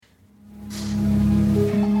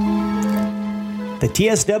The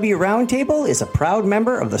TSW Roundtable is a proud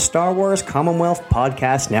member of the Star Wars Commonwealth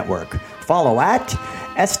Podcast Network. Follow at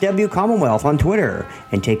SW Commonwealth on Twitter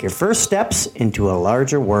and take your first steps into a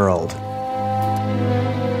larger world.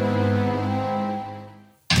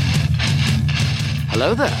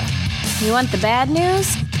 Hello there. You want the bad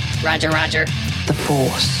news? Roger, roger. The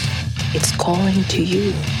Force, it's calling to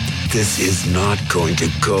you. This is not going to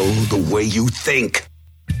go the way you think.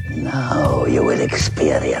 Now you will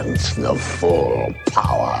experience the full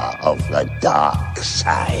power of the dark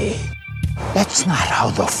side. That's not how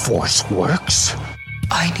the Force works.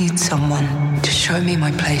 I need someone to show me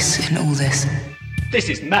my place in all this. This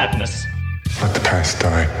is madness. Let the past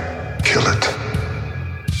die. Kill it.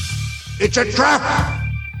 It's a trap!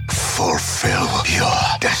 Fulfill your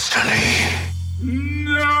destiny.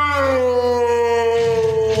 No!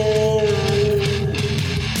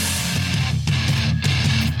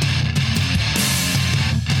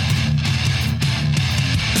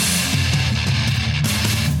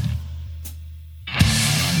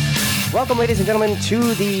 Welcome, ladies and gentlemen,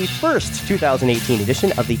 to the first 2018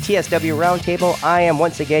 edition of the TSW Roundtable. I am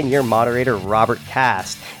once again your moderator, Robert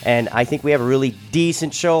Cast, and I think we have a really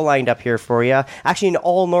decent show lined up here for you. Actually, an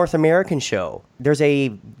all-North American show. There's a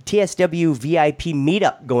TSW VIP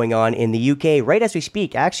meetup going on in the UK right as we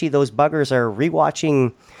speak. Actually, those buggers are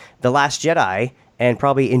rewatching The Last Jedi and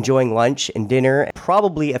probably enjoying lunch and dinner,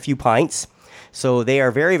 probably a few pints. So they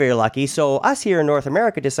are very, very lucky. So us here in North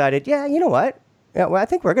America decided, yeah, you know what? Yeah, well, I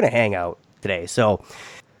think we're going to hang out today. So,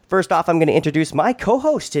 first off, I'm going to introduce my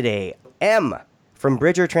co-host today, M, from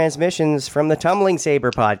Bridger Transmissions from the Tumbling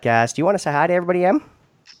Saber podcast. Do you want to say hi to everybody, M?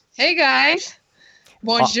 Hey, guys.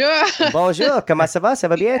 Bonjour. Bonjour. Comment ça va? Ça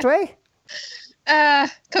va bien, toi?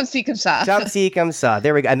 Comme ci, comme ça. Comme ci, comme ça.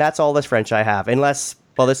 There we go. And that's all the French I have. Unless,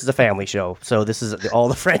 well, this is a family show, so this is all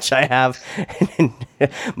the French I have.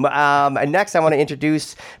 And next, I want to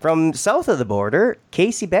introduce from south of the border,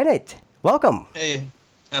 Casey Bennett. Welcome. Hey,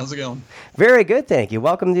 how's it going? Very good, thank you.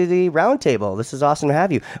 Welcome to the Roundtable. This is awesome to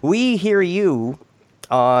have you. We hear you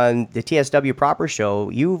on the TSW Proper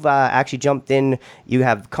Show. You've actually jumped in. You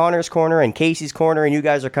have Connor's Corner and Casey's Corner, and you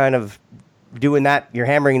guys are kind of doing that. You're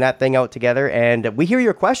hammering that thing out together, and we hear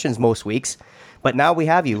your questions most weeks, but now we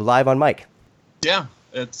have you live on mic. Yeah.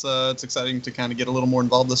 It's exciting to kind of get a little more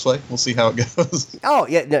involved this way. We'll see how it goes. Oh,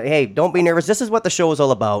 yeah. No, hey, don't be nervous. This is what the show is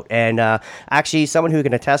all about. And actually, someone who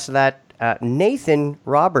can attest to that, Nathan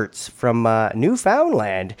Roberts from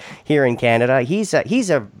Newfoundland here in Canada. He's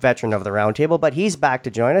a veteran of the Roundtable, but he's back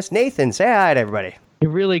to join us. Nathan, say hi to everybody. You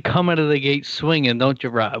really come out of the gate swinging, don't you,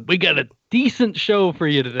 Rob? We got a decent show for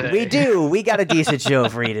you today. We do. We got a decent show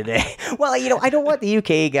for you today. Well, you know, I don't want the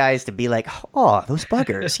UK guys to be like, oh, those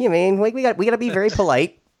buggers. You mean, like, we got to be very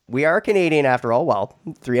polite. We are Canadian after all. Well,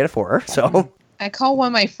 3 out of 4. So I call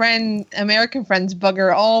one of my American friends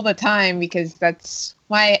bugger all the time because that's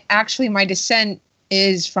my descent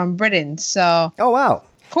is from Britain. So oh wow,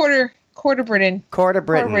 quarter Britain, quarter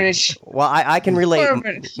British. Well, I can relate.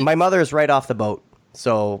 My mother is right off the boat,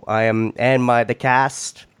 so I am, and the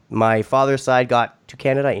cast. My father's side got to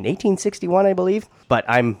Canada in 1861, I believe, but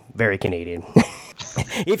I'm very Canadian,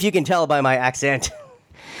 if you can tell by my accent.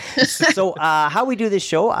 So how we do this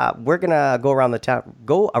show, we're going to go around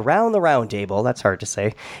the round table. That's hard to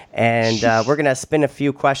say. And we're going to spin a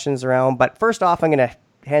few questions around. But first off, I'm going to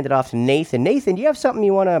hand it off to Nathan. Nathan, do you have something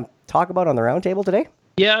you want to talk about on the round table today?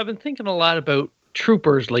 Yeah, I've been thinking a lot about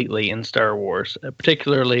troopers lately in Star Wars,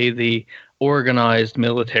 particularly the organized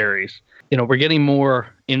militaries. You know, we're getting more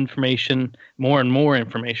and more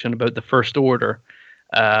information about the First Order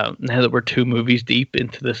now that we're 2 movies deep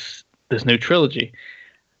into this new trilogy.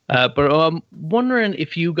 But I'm wondering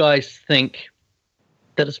if you guys think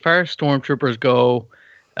that as far as stormtroopers go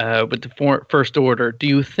with the First Order, do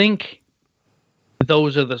you think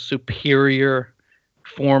those are the superior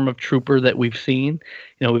form of trooper that we've seen?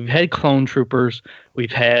 You know, we've had clone troopers,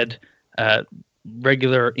 we've had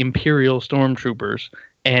regular Imperial stormtroopers,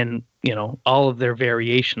 and, you know, all of their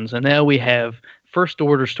variations. And now we have First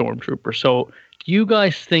Order stormtroopers. So do you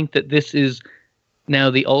guys think that this is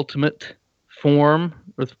now the ultimate form,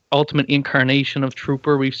 with ultimate incarnation of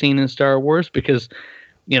trooper we've seen in Star Wars? Because,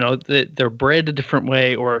 you know, they're bred a different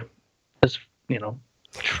way, or, as you know,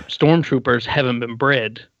 stormtroopers haven't been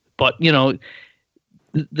bred, but, you know,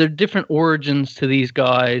 there are different origins to these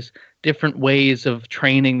guys, different ways of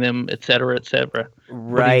training them, et cetera, et cetera.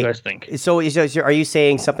 Right. What do you guys think? So are you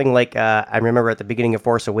saying something like, I remember at the beginning of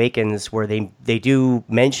Force Awakens where they do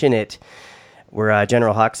mention it, where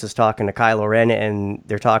General Hux is talking to Kylo Ren, and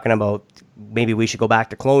they're talking about maybe we should go back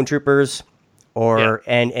to clone troopers,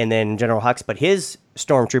 and then General Hux, but his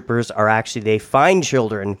stormtroopers are actually, they find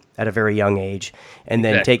children at a very young age and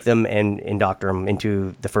then take them and indoctor them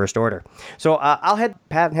into the First Order. So I'll hand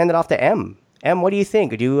it off to M. Em, what do you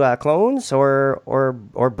think? Do clones or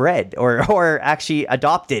bred or actually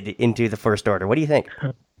adopted into the First Order? What do you think?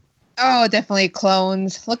 Oh, definitely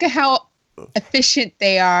clones. Look at how efficient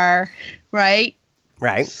they are, right?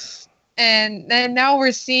 Right. And then now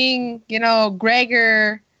we're seeing,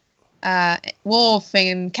 Gregor, Wolf,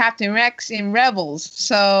 and Captain Rex in Rebels.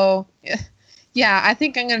 So, yeah, I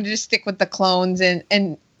think I'm going to just stick with the clones.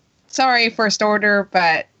 And sorry, First Order,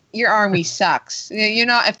 but your army sucks. You're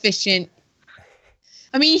not efficient.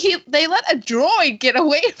 I mean, they let a droid get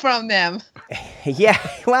away from them. Yeah,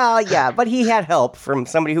 well, yeah, but he had help from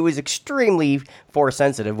somebody who was extremely force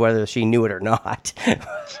sensitive, whether she knew it or not.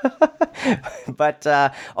 But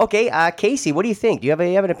okay, Casey, what do you think? Do you have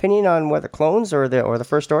an opinion on whether clones or the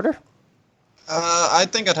First Order? I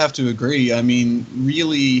think I'd have to agree. I mean,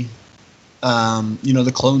 really,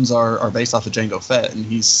 the clones are based off of Jango Fett, and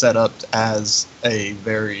he's set up as a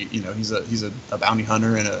very, he's a bounty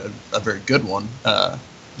hunter and a very good one.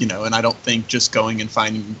 And I don't think just going and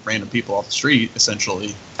finding random people off the street,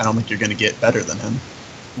 essentially, I don't think you're going to get better than him.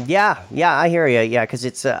 Yeah, I hear you. Yeah, because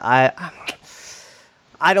it's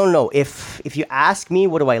I don't know. If you ask me,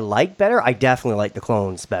 what do I like better? I definitely like the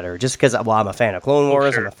clones better, just because I'm a fan of Clone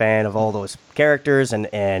Wars. Sure. I'm a fan of all those characters, and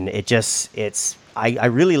I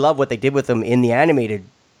really love what they did with them in the animated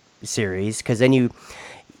series, because then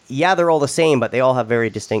they're all the same, but they all have very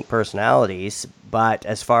distinct personalities. But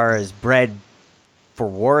as far as bred for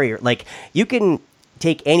warrior, like, you can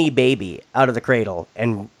take any baby out of the cradle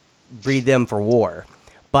and breed them for war,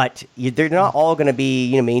 but they're not all going to be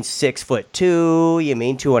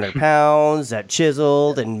 6'2", 200 pounds, that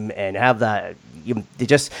chiseled and have that they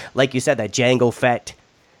just, like you said, that Jango Fett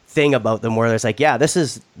thing about them, where it's like, yeah, this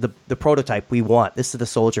is the prototype we want, this is the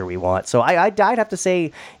soldier we want. So I'd have to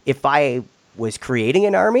say, if I was creating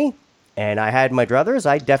an army and I had my druthers,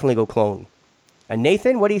 I'd definitely go clone. And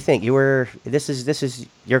Nathan, what do you think? This is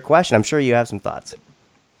your question. I'm sure you have some thoughts.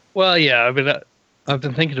 Well, yeah, I've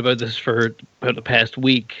been thinking about this for about the past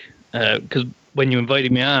week, because when you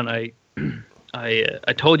invited me on, I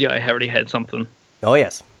told you I already had something. Oh,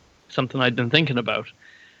 yes. Something I'd been thinking about.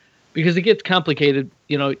 Because it gets complicated.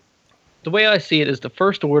 The way I see it is the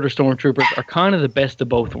First Order Stormtroopers are kind of the best of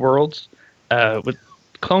both worlds. With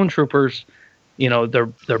clone troopers,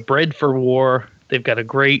 they're bred for war. They've got a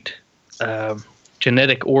great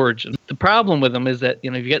genetic origin. The problem with them is that,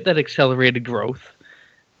 you get that accelerated growth,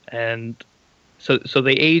 and so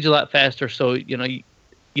they age a lot faster. So, you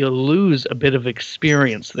lose a bit of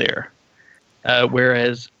experience there.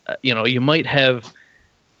 Whereas, you might have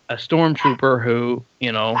a stormtrooper who,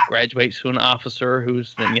 graduates to an officer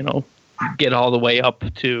who's then, get all the way up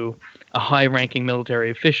to a high-ranking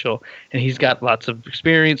military official, and he's got lots of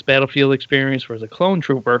experience, battlefield experience. Whereas a clone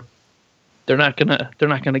trooper, they're not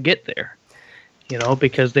gonna get there,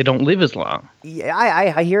 because they don't live as long. Yeah,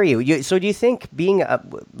 I hear you. So do you think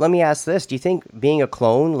let me ask this: do you think being a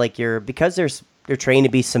clone, like because they're trained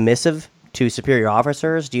to be submissive to superior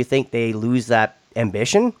officers, do you think they lose that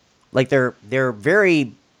ambition? Like they're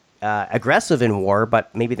very aggressive in war,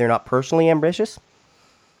 but maybe they're not personally ambitious?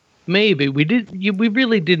 Maybe we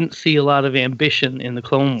really didn't see a lot of ambition in the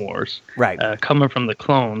Clone Wars, right? Coming from the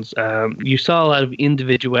clones, you saw a lot of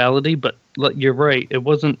individuality, but you're right. It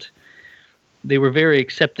wasn't. They were very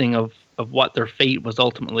accepting of what their fate was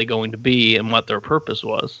ultimately going to be and what their purpose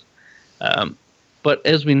was. But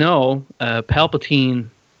as we know, Palpatine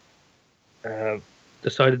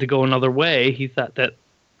decided to go another way. He thought that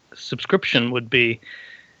subscription would be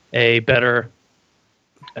a better,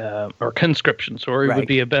 or conscription, sorry, right, would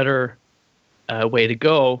be a better way to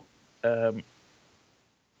go, kind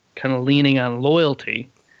of leaning on loyalty,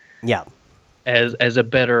 yeah, as a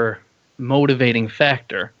better motivating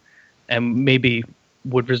factor, and maybe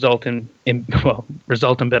would result in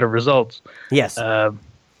better results. Yes.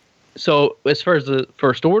 So as far as the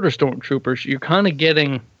First Order Stormtroopers, you're kind of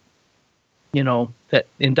getting, that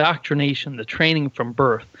indoctrination, the training from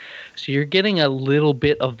birth. So you're getting a little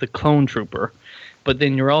bit of the clone trooper, but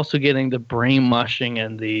then you're also getting the brainwashing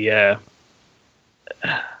and the,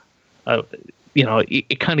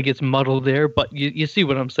 it kind of gets muddled there, but you see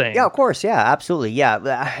what I'm saying. Yeah, of course. Yeah, absolutely. Yeah,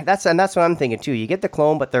 that's what I'm thinking too. You get the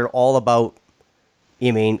clone, but they're all about,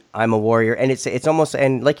 I'm a warrior. And it's almost,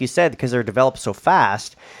 and like you said, because they're developed so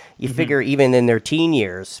fast, you figure even in their teen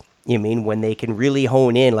years, when they can really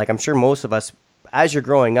hone in, like I'm sure most of us, as you're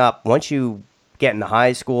growing up, once you get into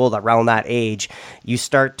high school, around that age, you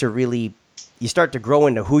start to grow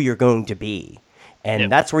into who you're going to be.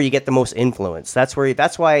 and that's where you get the most influence. That's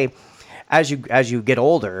why as you get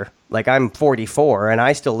older, like I'm 44 and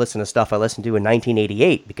I still listen to stuff I listened to in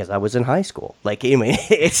 1988 because I was in high school. Like, I mean,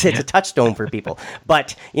 it's a touchstone for people.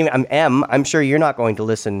 But I'm sure you're not going to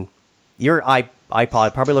listen. Your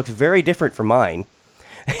iPod probably looks very different from mine.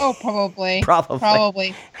 Oh, probably.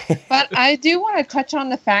 Probably. But I do want to touch on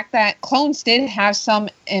the fact that clones did have some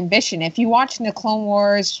ambition. If you watch in the Clone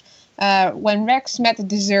Wars, when Rex met the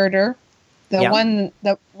deserter, one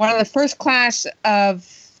of the first class of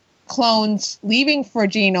clones leaving for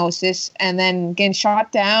Geonosis and then getting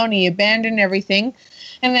shot down, he abandoned everything.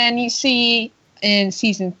 And then you see in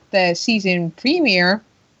the season premiere,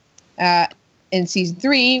 in season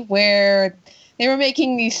 3, where they were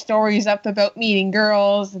making these stories up about meeting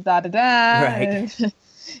girls, Right. And,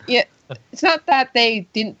 yeah, it's not that they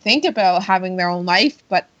didn't think about having their own life,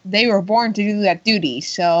 but they were born to do that duty.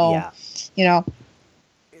 So,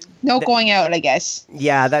 no going out, I guess.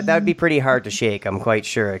 Yeah, that would be pretty hard to shake, I'm quite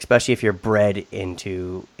sure, especially if you're bred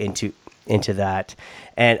into that.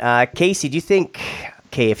 And Casey, do you think,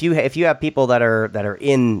 if you have people that are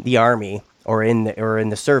in the army or in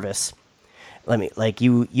the service,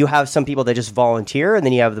 you have some people that just volunteer, and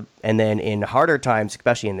then you have and then in harder times,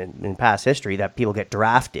 especially in past history, that people get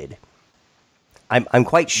drafted. I'm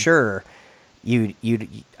quite sure the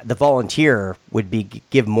volunteer would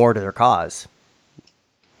give more to their cause.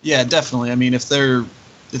 Yeah, definitely. I mean, if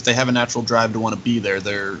they have a natural drive to want to be there,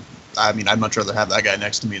 I'd much rather have that guy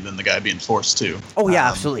next to me than the guy being forced to. Oh yeah,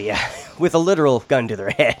 absolutely, yeah, with a literal gun to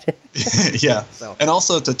their head. Yeah, and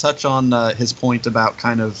also to touch on his point about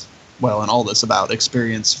and all this about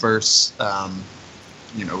experience versus,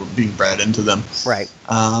 being bred into them. Right.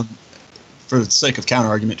 For the sake of counter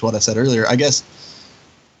argument to what I said earlier, I guess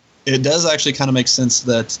it does actually kind of make sense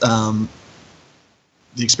that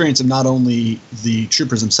the experience of not only the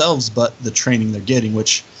troopers themselves, but the training they're getting,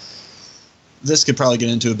 which this could probably get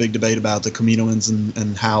into a big debate about the Kaminoans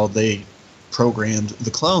and how they programmed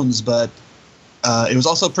the clones, but it was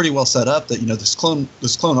also pretty well set up that this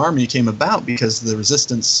clone army came about because the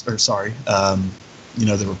Resistance, the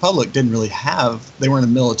Republic didn't really they weren't a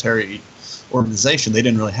military organization. They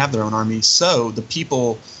didn't really have their own army, so the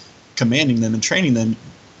people commanding them and training them,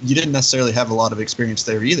 you didn't necessarily have a lot of experience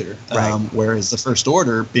there either. Right. Whereas the First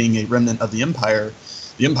Order, being a remnant of the Empire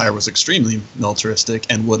was extremely militaristic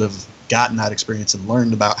and would have gotten that experience and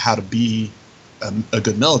learned about how to be a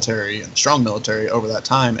good military and strong military over that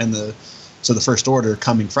time. And so the First Order,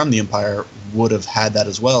 coming from the Empire, would have had that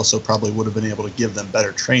as well, so probably would have been able to give them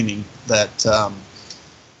better training that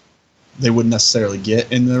they wouldn't necessarily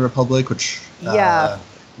get in the Republic, which...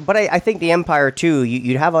 But I think the Empire, too,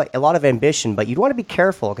 you'd have a lot of ambition, but you'd want to be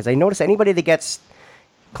careful, because I notice anybody that gets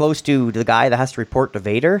close to the guy that has to report to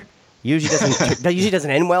Vader usually doesn't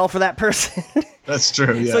end well for that person. That's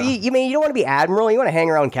true, yeah. So you don't want to be Admiral, you want to hang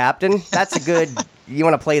around Captain. That's a good... You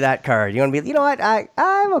want to play that card. You want to be, what?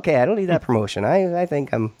 I'm okay. I don't need that promotion. I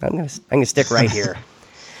think I'm gonna stick right here.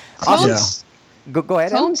 Clones, Go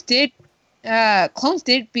ahead. Clones did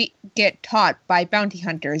get taught by bounty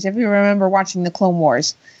hunters. If you remember watching the Clone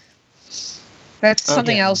Wars, that's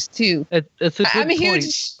something else too. It's a good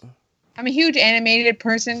point. I'm a huge animated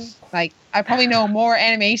person. Like, I probably know more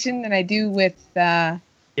animation than I do with.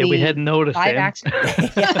 We hadn't noticed live action.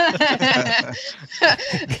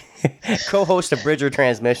 Co-host of Bridger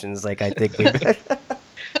Transmissions, I think.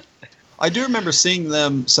 I do remember seeing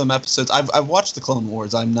them some episodes. I've watched the Clone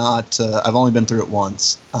Wars. I'm not. I've only been through it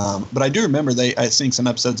once, but I do remember seeing some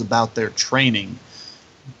episodes about their training.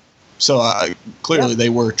 So clearly they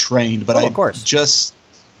were trained, but of course. Just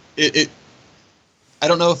it. I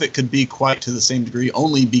don't know if it could be quite to the same degree,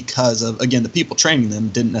 only because of, again, the people training them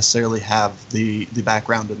didn't necessarily have the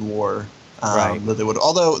background in war that they would.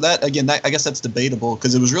 Although I guess that's debatable,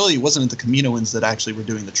 because wasn't it the Kaminoans that actually were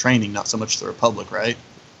doing the training, not so much the Republic, right?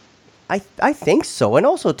 I think so, and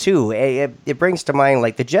also too, it brings to mind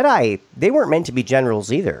the Jedi. They weren't meant to be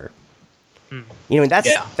generals either.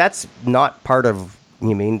 That's not part of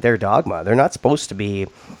their dogma. They're not supposed to be.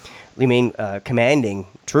 Commanding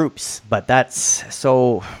troops, but that's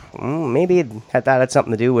so maybe that had something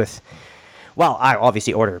to do with. Well,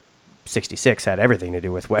 obviously Order 66 had everything to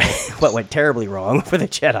do with what went terribly wrong for the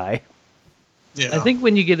Jedi. Yeah. I think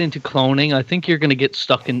when you get into cloning, I think you're going to get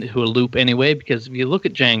stuck into a loop anyway, because if you look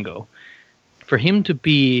at Jango, for him to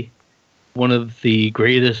be one of the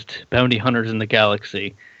greatest bounty hunters in the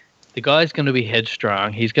galaxy, the guy's going to be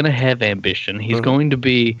headstrong. He's going to have ambition. He's going to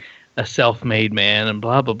be a self-made man and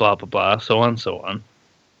blah, blah, blah, blah, blah, so on, so on.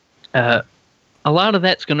 A lot of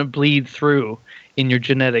that's going to bleed through in your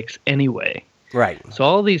genetics anyway. Right. So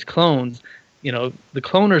all these clones, the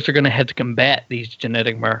cloners are going to have to combat these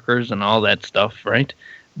genetic markers and all that stuff, right?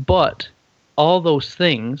 But all those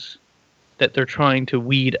things that they're trying to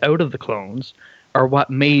weed out of the clones are what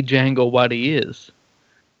made Django what he is.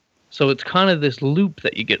 So it's kind of this loop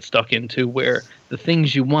that you get stuck into where the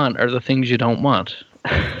things you want are the things you don't want,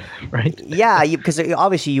 right? Yeah, because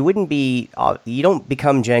obviously you don't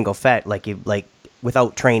become Django Fett like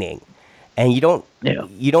without training, and you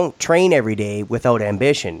don't train every day without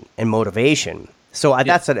ambition and motivation. So I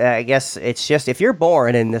guess it's just if you're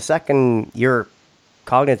born and the second you're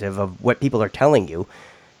cognitive of what people are telling you,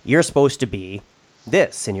 you're supposed to be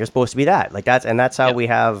this and you're supposed to be that. Like that's how we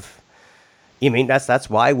have. I mean, that's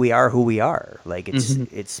why we are who we are. Like it's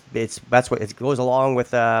that's what it goes along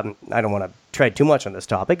with. I don't want to tread too much on this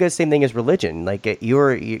topic. It's the same thing as religion. Like your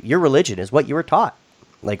religion is what you were taught.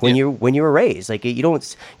 Like when you were raised. Like you don't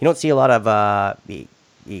see a lot of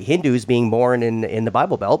Hindus being born in the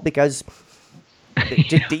Bible Belt because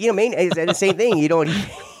you know what I mean. It's the same thing. You don't.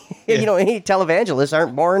 Any televangelists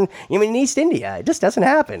aren't born. In East India. It just doesn't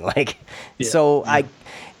happen. So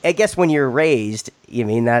I guess when you're raised, it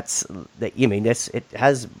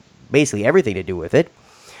has basically everything to do with it.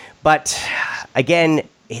 But again,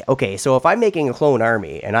 okay, so if I'm making a clone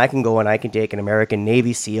army and I can go and I can take an American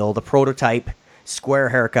Navy SEAL, the prototype, square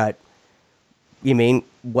haircut,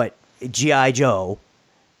 G.I. Joe,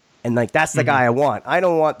 and that's the guy I want. I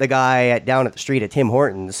don't want the guy down at the street at Tim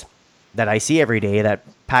Hortons that I see every day that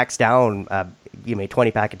packs down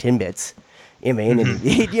 20-pack of Timbits. You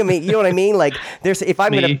know what I mean? Like, if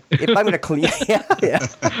I'm gonna clean,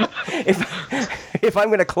 if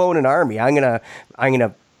I'm gonna clone an army, I'm gonna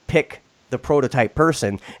pick the prototype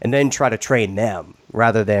person and then try to train them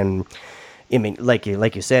rather than, like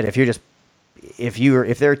you said,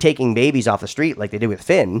 if they're taking babies off the street like they did with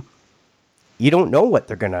Finn, you don't know what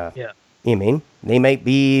they're gonna. Yeah. They might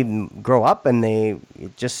grow up and they're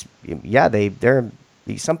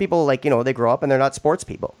some people they grow up and they're not sports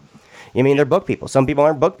people. They're book people. Some people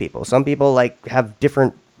aren't book people. Some people have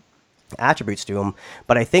different attributes to them.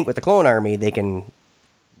 But I think with the clone army, they can,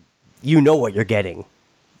 what you're getting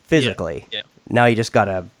physically. Yeah. Now you just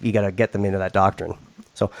gotta get them into that doctrine.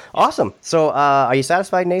 So awesome. So are you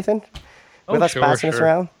satisfied, Nathan, with us passing this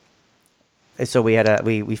around? So we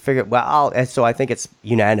figured so I think it's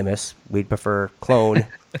unanimous. We'd prefer clone,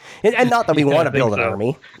 and not that we want to build an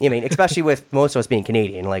army. Especially with most of us being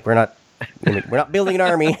Canadian, we're not building an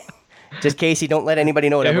army. Just Casey, don't let anybody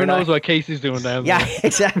know. Who knows what Casey's doing down there? Yeah,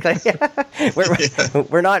 exactly.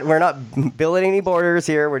 We're not building any borders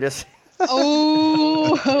here. We're just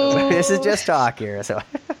this is just talk here. So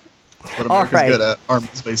what America's good at,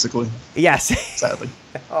 armies, basically. Yes. Sadly.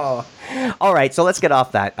 Oh, all right. So let's get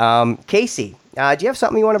off that. Casey, do you have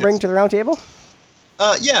something you want to bring to the round table?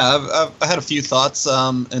 Yeah, I had a few thoughts,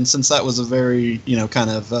 and since that was a very kind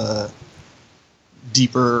of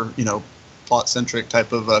deeper plot-centric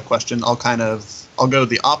type of question, I'll go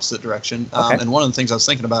the opposite direction. And one of the things I was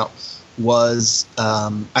thinking about was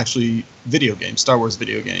actually video games, Star Wars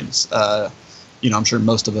video games. I'm sure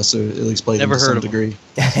most of us are at least played them to some degree.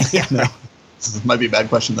 Yeah. No, this might be a bad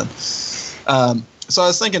question then. So I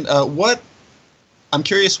was thinking, I'm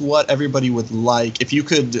curious what everybody would like if you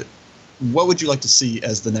could. What would you like to see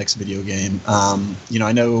as the next video game?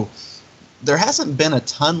 I know there hasn't been a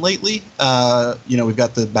ton lately. We've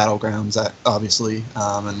got the Battlegrounds, obviously,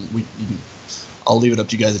 and I'll leave it up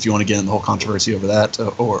to you guys if you want to get in the whole controversy over that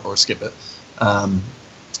or skip it.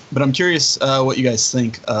 But I'm curious what you guys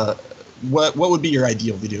think. What would be your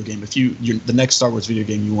ideal video game if the next Star Wars video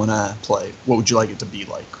game you want to play? What would you like it to be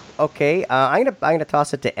like? Okay, I'm gonna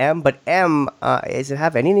toss it to M. But M, does it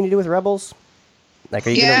have anything to do with Rebels? Are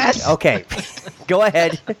you yes. Okay, go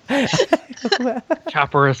ahead.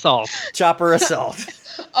 Chopper Assault. Chopper Assault.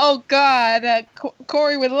 Oh God,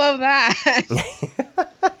 Corey would love that.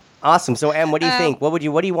 Awesome. So, Em, what do you think? What do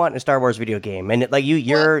you want in a Star Wars video game? And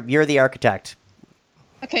you're the architect.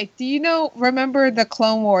 Okay. Do you remember the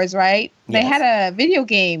Clone Wars? Right? Yes. They had a video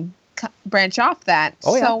game branch off that.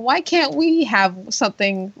 Oh, yeah. So why can't we have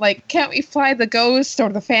something can't we fly the Ghost or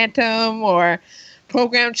the Phantom or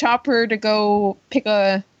program Chopper to go pick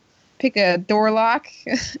a door lock?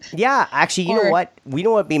 Yeah, actually, you know what? We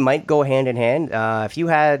know what might go hand in hand. If you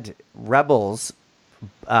had Rebels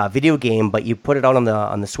video game, but you put it out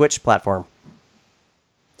on the Switch platform,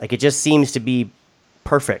 it just seems to be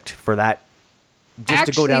perfect for that. Just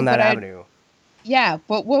to go down that avenue. Yeah,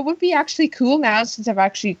 but what would be actually cool now, since I've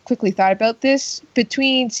actually quickly thought about this,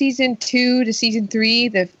 between season 2 to season 3,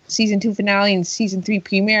 the season 2 finale and season 3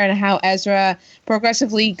 premiere, and how Ezra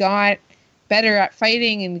progressively got better at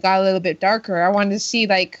fighting and got a little bit darker. I wanted to see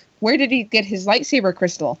where did he get his lightsaber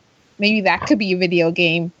crystal? maybe that could be a video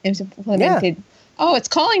game implemented. Yeah. Oh, it's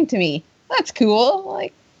calling to me. That's cool.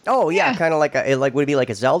 Like, oh yeah, kind of like would it be like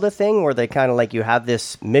a Zelda thing where they kind of like you have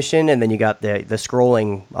this mission and then you got the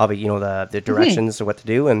scrolling of it, you know, the directions of what to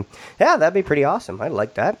do, and yeah, that'd be pretty awesome. I'd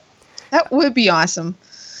like that. That would be awesome.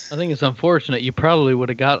 I think it's unfortunate. You probably would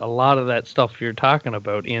have got a lot of that stuff you're talking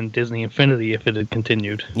about in Disney Infinity if it had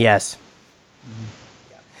continued. Yes.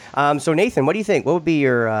 So Nathan, what do you think? What would be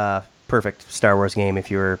your perfect Star Wars game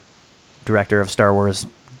if you were director of Star Wars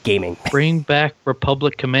gaming? Bring back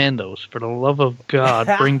Republic Commandos, for the love of God!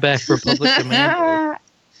 Bring back Republic Commandos.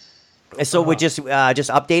 So we just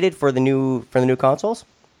updated for the new consoles?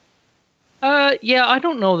 Yeah, I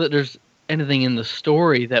don't know that there's anything in the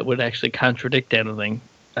story that would actually contradict anything.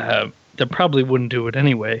 They probably wouldn't do it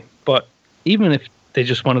anyway. But even if they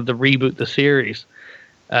just wanted to reboot the series,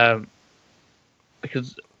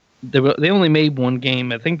 because they only made one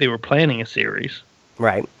game. I think they were planning a series,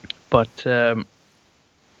 right? But I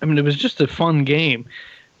mean, it was just a fun game.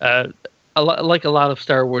 Like a lot of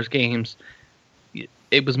Star Wars games,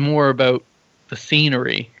 it was more about the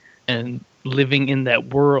scenery and living in that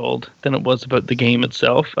world than it was about the game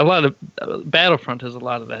itself. A lot of Battlefront has a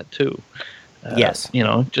lot of that too. Yes, you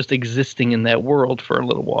know, just existing in that world for a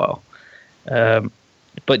little while.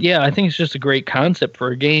 But yeah, I think it's just a great concept for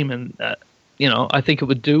a game, and you know, I think it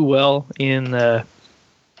would do well in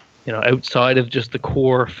you know, outside of just the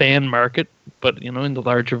core fan market, but you know, in the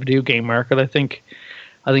larger video game market, I think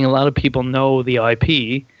a lot of people know the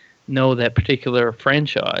IP, know that particular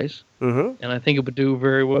franchise, and I think it would do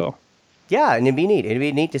very well. Yeah, and it'd be neat. It'd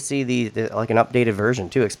be neat to see the like an updated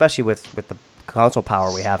version too, especially with the console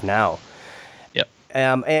power we have now. Yep.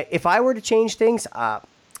 If I were to change things,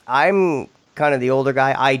 I'm kind of the older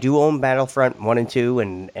guy. I do own Battlefront 1 and 2,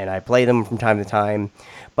 and I play them from time to time.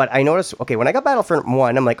 But I noticed, okay, when I got Battlefront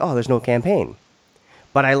 1, I'm like, oh, there's no campaign.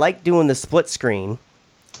 But I like doing the split screen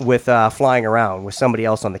with flying around with somebody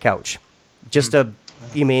else on the couch. Just to,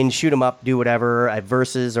 you mean, shoot them up, do whatever,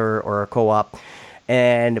 versus or a co-op.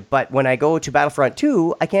 But when I go to Battlefront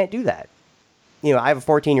 2, I can't do that. You know, I have a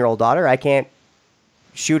 14-year-old daughter. I can't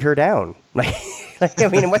shoot her down. Like, I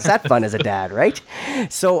mean, what's that fun as a dad, right?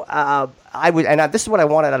 So this is what I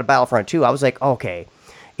wanted out of Battlefront 2. I was like, okay,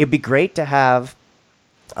 it'd be great to have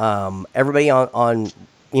everybody on.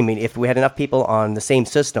 I mean, if we had enough people on the same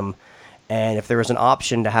system, and if there was an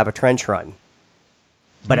option to have a trench run,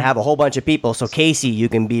 but have a whole bunch of people. So Casey, you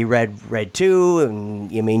can be Red 2,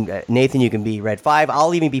 and you mean Nathan, you can be Red 5.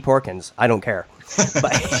 I'll even be Porkins. I don't care.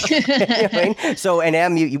 But, you know what I mean? So, and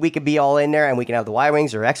M, we could be all in there, and we can have the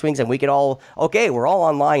Y-Wings or X-Wings, and we could all, okay, we're all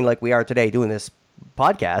online like we are today doing this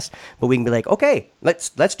podcast, but we can be like, okay, let's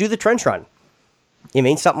do the trench run. You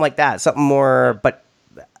mean something like that, something more, but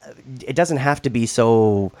it doesn't have to be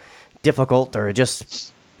so difficult, or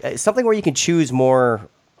just something where you can choose more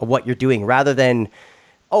of what you're doing rather than,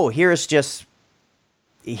 oh, here's the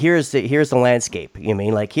landscape. You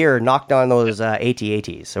mean like here, knock down those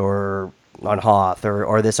AT-ATs or on Hoth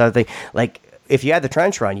or this other thing. Like if you had the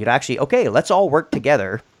trench run, you'd actually, okay, let's all work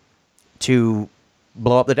together to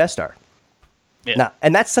blow up the Death Star. Yeah. Now,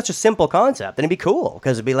 and that's such a simple concept, and it'd be cool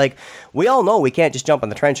because it'd be like, we all know we can't just jump on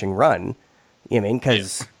the trench and run. You know what I mean?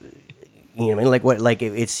 Because you know what I mean, like what, like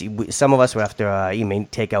it's some of us would have to you mean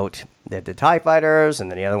take out the TIE fighters, and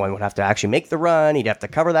then the other one would have to actually make the run. He'd have to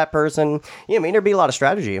cover that person. You know what I mean? There'd be a lot of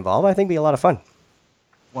strategy involved. I think it'd be a lot of fun.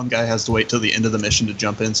 One guy has to wait till the end of the mission to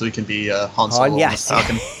jump in so he can be Han Solo. Yes.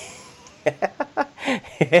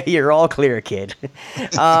 You're all clear, kid.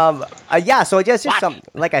 Yeah, so just something,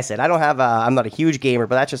 like I said, I don't have I'm not a huge gamer,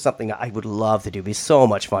 but that's just something that I would love to do. It'd be so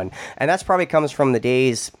much fun. And that's probably comes from the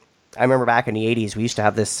days, I remember back in the 80s, we used to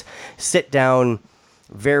have this sit-down,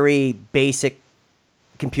 very basic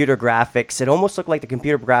computer graphics. It almost looked like the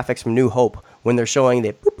computer graphics from New Hope when they're showing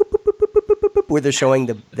the where they're showing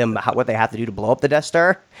them what they have to do to blow up the Death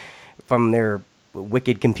Star from their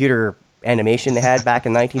wicked computer animation they had back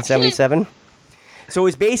in 1977. So it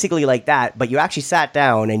was basically like that, but you actually sat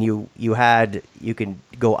down and you could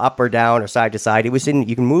go up or down or side to side. It was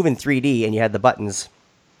you can move in 3D, and you had the buttons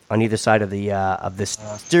on either side of the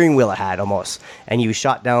steering wheel it had almost, and you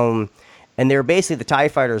shot down, and they were basically, the TIE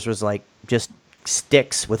fighters was like just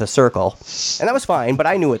sticks with a circle, and that was fine, but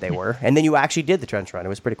I knew what they were, and then you actually did the trench run. It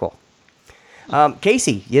was pretty cool.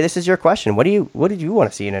 Casey, yeah, this is your question. What did you want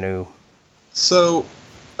to see in a new? So,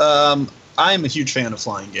 I'm a huge fan of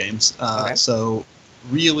flying games. Okay. So,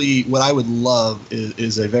 really, what I would love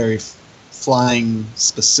is a very flying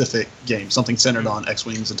specific game, something centered on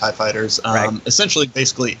X-Wings and TIE fighters. Right. Essentially,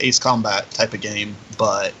 basically Ace Combat type of game,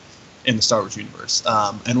 but in the Star Wars universe.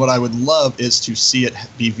 And what I would love is to see it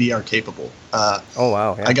be VR capable. Oh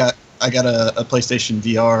wow! Yeah. got a PlayStation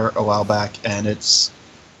VR a while back, and it's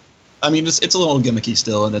a little gimmicky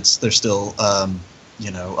still, and there's still a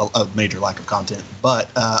major lack of content. But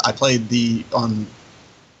I played on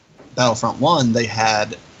Battlefront 1. They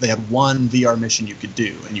had one VR mission you could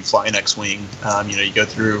do, and you fly an X-wing. You go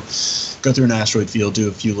through an asteroid field, do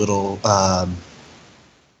a few little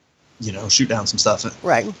shoot down some stuff,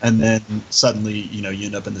 right? And then suddenly you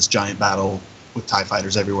end up in this giant battle with TIE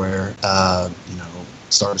fighters everywhere,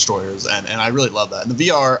 Star Destroyers, and I really love that. And the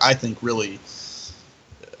VR, I think, really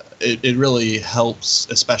it really helps,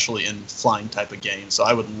 especially in flying type of games. So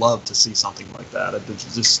I would love to see something like that.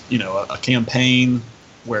 It's just a campaign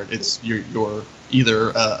where you're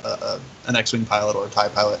either an X-wing pilot or a TIE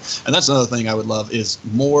pilot. And that's another thing I would love is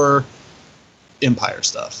more Empire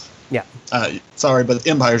stuff. Yeah. Sorry, but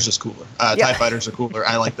Empire's just cooler. TIE fighters are cooler.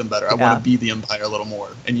 I like them better. I want to be the Empire a little more,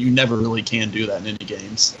 and you never really can do that in any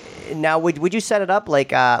games. Now, would you set it up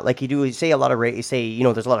like you do? Say a lot of there's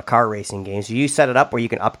a lot of car racing games. Do you set it up where you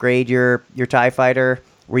can upgrade your TIE fighter,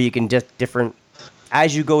 where you can just different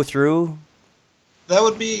as you go through? That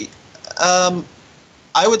would be.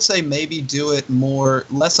 I would say maybe do it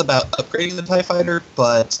less about upgrading the TIE fighter,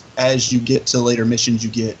 but as you get to later missions, you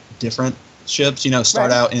get different ships.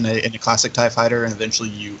 Start out in a classic TIE fighter, and eventually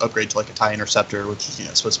you upgrade to like a TIE Interceptor, which is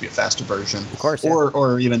supposed to be a faster version. Of course,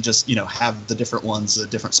 or even just have the different ones, the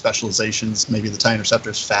different specializations. Maybe the TIE Interceptor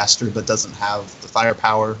is faster but doesn't have the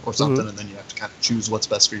firepower or something, and then you have to kind of choose what's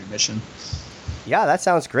best for your mission. Yeah, that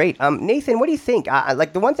sounds great. Nathan, what do you think?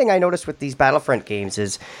 Like the one thing I noticed with these Battlefront games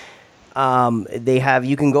is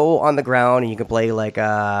you can go on the ground and you can play like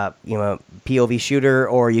a POV shooter,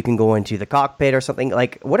 or you can go into the cockpit or something.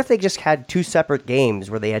 Like, what if they just had two separate games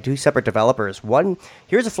where they had two separate developers? One,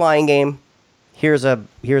 here's a flying game. Here's a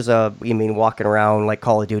walking around like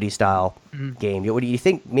Call of Duty style game. What do you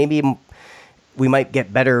think? Maybe we might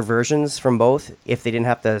get better versions from both if they didn't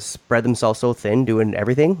have to spread themselves so thin doing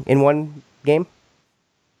everything in one game.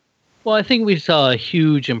 Well, I think we saw a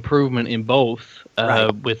huge improvement in both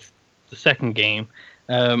with the second game.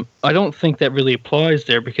 I don't think that really applies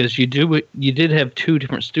there because you did have two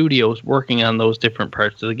different studios working on those different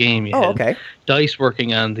parts of the game. You had DICE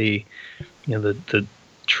working on the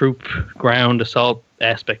troop ground assault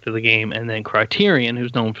aspect of the game, and then Criterion,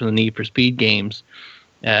 who's known for the Need for Speed games,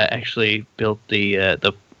 actually built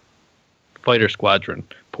the fighter squadron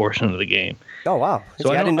portion of the game. Oh wow!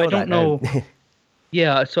 So I don't know.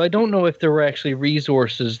 Yeah, so I don't know if there were actually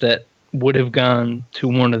resources that would have gone to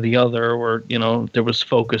one or the other, or there was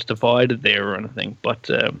focus divided there or anything. But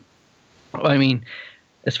as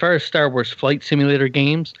far as Star Wars flight simulator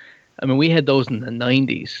games, we had those in the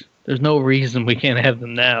 90s. There's no reason we can't have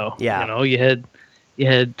them now. Yeah, you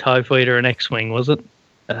had TIE Fighter and X-Wing, was it?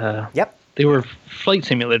 Yep. They were flight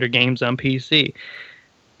simulator games on PC.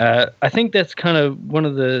 I think that's kind of one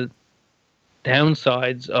of the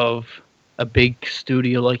downsides of a big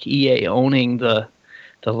studio like EA owning the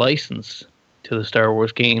license to the Star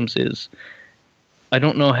Wars games is I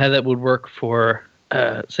don't know how that would work for,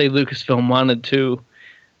 say Lucasfilm wanted to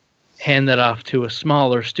hand that off to a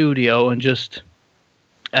smaller studio and just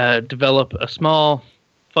develop a small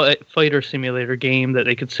fighter simulator game that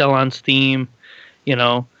they could sell on Steam,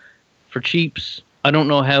 for cheaps. I don't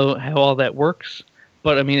know how all that works,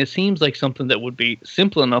 but it seems like something that would be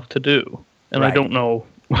simple enough to do, and I don't know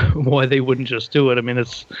why they wouldn't just do it.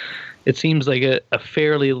 It seems like a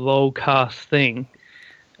fairly low-cost thing,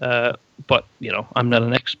 but, I'm not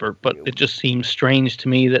an expert, but it just seems strange to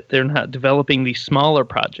me that they're not developing these smaller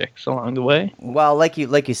projects along the way. Well, like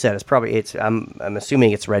you said, I'm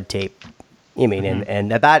assuming it's red tape,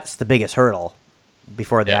 and that's the biggest hurdle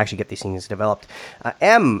before they actually get these things developed.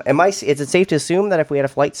 Is it safe to assume that if we had a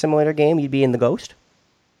flight simulator game, you'd be in the Ghost?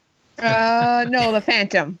 No, the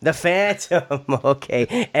Phantom. The Phantom,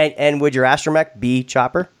 okay. And would your astromech be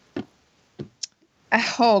Chopper?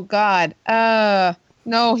 Oh God,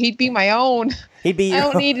 no, he'd be my own. He'd be your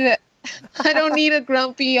own. I don't need a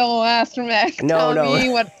grumpy old astromech telling me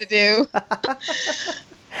what to do.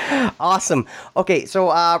 Awesome. Okay, so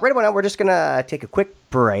right about now, we're just going to take a quick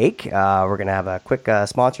break. We're going to have a quick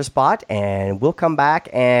sponsor spot, and we'll come back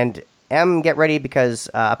and get ready because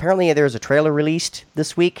apparently there's a trailer released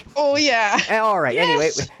this week. Oh, yeah. All right.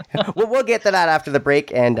 Yes. Anyway, we'll get to that after the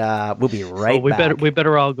break, and we'll be right back. We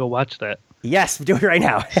better all go watch that. Yes, do it right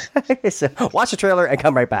now. So watch the trailer and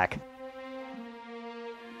come right back.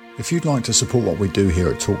 If you'd like to support what we do here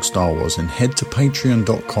at Talk Star Wars, then head to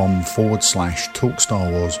patreon.com/Talk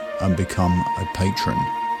Star Wars and become a patron.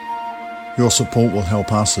 Your support will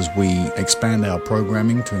help us as we expand our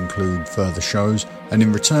programming to include further shows, and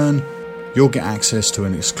in return, You'll get access to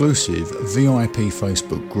an exclusive VIP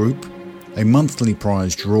Facebook group, a monthly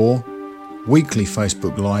prize draw, weekly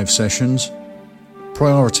Facebook live sessions,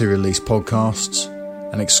 priority release podcasts,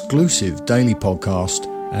 an exclusive daily podcast,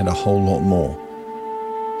 and a whole lot more.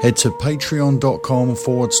 Head to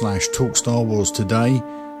patreon.com/Talk Star Wars today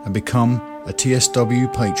and become a TSW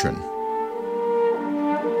patron.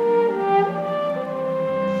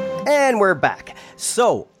 And we're back.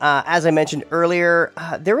 So, as I mentioned earlier,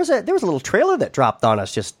 there was a little trailer that dropped on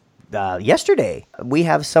us just yesterday. We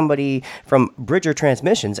have somebody from Bridger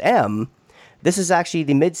Transmissions, M. This is actually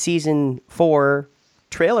the mid-season 4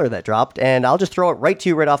 trailer that dropped, and I'll just throw it right to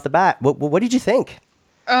you right off the bat. What did you think?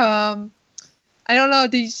 I don't know.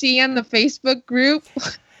 Did you see on the Facebook group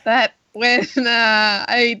that when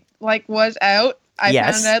I was out, I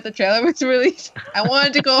found out the trailer was released? I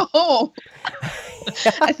wanted to go home.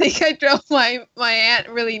 I think I drove my aunt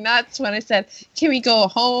really nuts when I said, "Can we go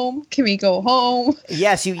home? Can we go home?"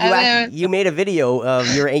 Yes, you made a video of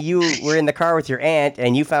you were in the car with your aunt,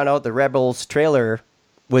 and you found out the Rebels trailer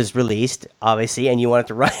was released, obviously, and you wanted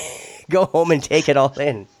to go home and take it all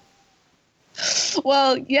in.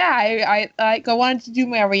 Well, yeah, I wanted to do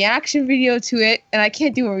my reaction video to it, and I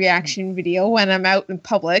can't do a reaction video when I'm out in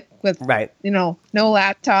public with, no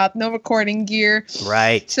laptop, no recording gear.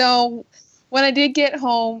 Right. So when I did get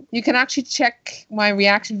home, you can actually check my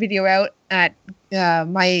reaction video out at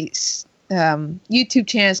my YouTube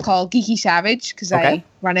channel. Is called Geeky Savage, because I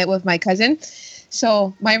run it with my cousin.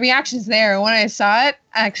 So my reaction's there. And when I saw it,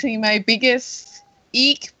 actually my biggest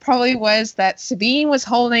eek probably was that Sabine was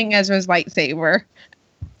holding Ezra's lightsaber.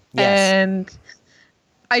 Yes. And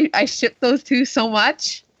I ship those two so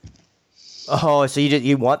much. Oh, so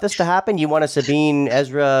you want this to happen? You want a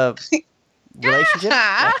Sabine-Ezra relationship?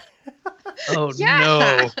 Oh,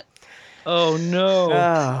 no. Oh, no.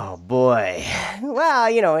 Oh, boy. Well,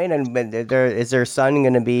 is their son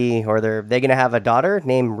going to be, or are they going to have a daughter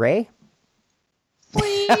named Rey?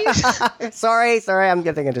 Please. Sorry. I think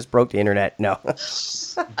I just broke the internet. No.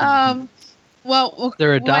 Well,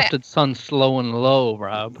 their adopted son's slow and low,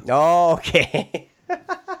 Rob. Oh, okay.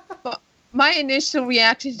 My initial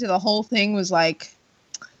reaction to the whole thing was like,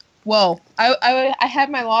 whoa. I had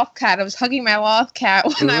my loft cat. I was hugging my loft cat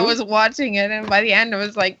when I was watching it, and by the end, I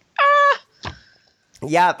was like, ah.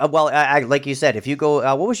 Yeah, well, like you said, if you go,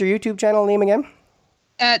 what was your YouTube channel name again?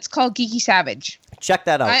 It's called Geeky Savage. Check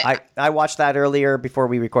that out. I watched that earlier before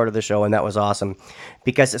we recorded the show, and that was awesome.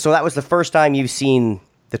 So that was the first time you've seen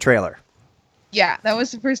the trailer. Yeah, that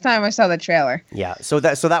was the first time I saw the trailer. Yeah, so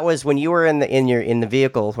that was when you were in the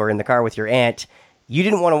vehicle or in the car with your aunt. You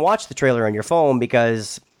didn't want to watch the trailer on your phone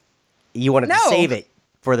because you wanted to save it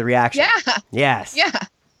for the reaction. Yeah. Yes. Yeah.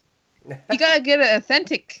 You gotta get it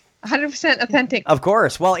authentic, 100% authentic. Of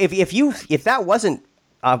course. Well, if that wasn't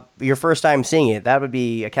your first time seeing it, that would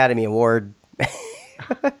be Academy Award.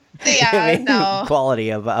 Yeah, no.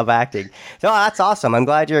 Quality of acting. So that's awesome. I'm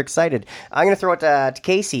glad you're excited. I'm going to throw it to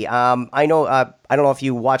Casey. I know. I don't know if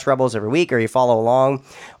you watch Rebels every week or you follow along,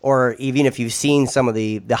 or even if you've seen some of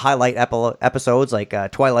the highlight episodes like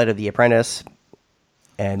Twilight of the Apprentice.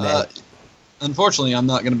 And unfortunately, I'm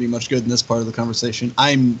not going to be much good in this part of the conversation.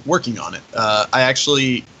 I'm working on it.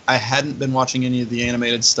 I hadn't been watching any of the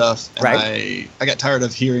animated stuff, and I got tired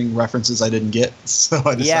of hearing references I didn't get, so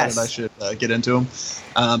I decided I should get into them.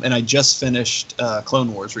 And I just finished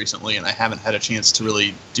Clone Wars recently, and I haven't had a chance to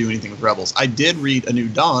really do anything with Rebels. I did read A New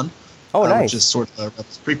Dawn, which is sort of a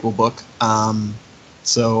Rebels prequel book.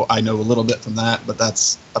 So I know a little bit from that, but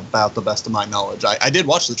that's about the best of my knowledge. I did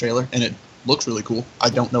watch the trailer, and it looks really cool. I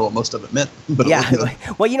don't know what most of it meant, but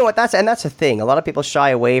well, you know what? That's the thing. A lot of people shy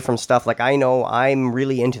away from stuff. Like, I know I'm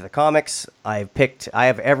really into the comics. I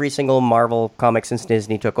have every single Marvel comic since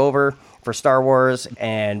Disney took over for Star Wars,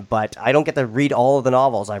 but I don't get to read all of the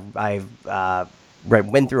novels. I've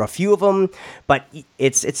went through a few of them, but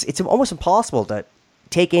it's almost impossible to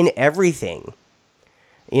take in everything.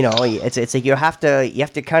 It's like you have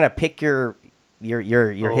to kind of pick your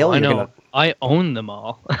hill. I know. I own them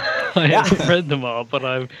all. I haven't read them all,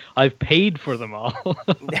 but I've paid for them all.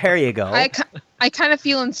 There you go. I kind of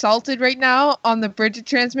feel insulted right now on the Bridget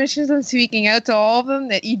transmissions. I'm speaking out to all of them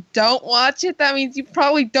that you don't watch it. That means you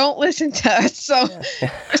probably don't listen to us. So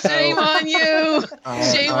shame on you.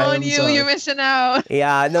 Shame on you. Sorry. You're missing out.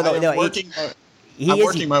 Yeah, no. I'm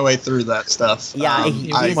working my way through that stuff. Yeah,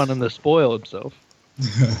 he's wanting to spoil himself.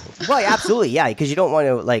 Well, absolutely, yeah, because you don't want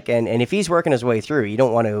to and if he's working his way through, you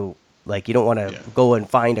don't want to go and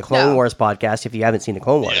find a Clone Wars podcast if you haven't seen the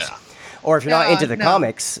Clone Wars. Yeah. Or if you're not into the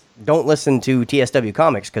comics, don't listen to TSW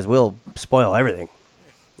Comics because we'll spoil everything.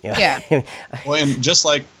 Yeah. Well, and just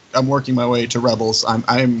like I'm working my way to Rebels,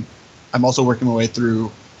 I'm I'm also working my way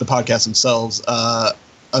through the podcasts themselves.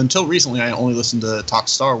 Until recently, I only listened to Talk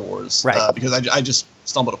Star Wars, right? Because I just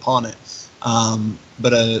stumbled upon it.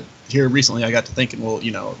 But here recently, I got to thinking, well,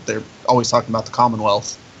 they're always talking about the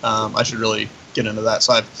Commonwealth. I should really get into that.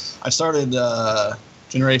 So I've started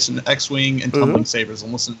Generation X-Wing and Tumbling Sabers,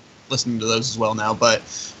 and listening to those as well now. But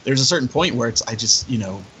there's a certain point where I just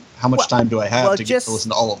how much time do I have to get to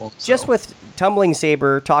listen to all of them? So. Just with Tumbling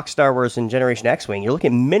Saber, Talk Star Wars, and Generation X-Wing, you're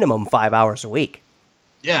looking minimum 5 hours a week.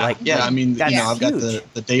 Yeah, I mean, I've got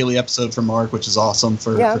the daily episode for Mark, which is awesome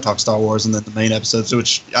for Talk Star Wars, and then the main episodes,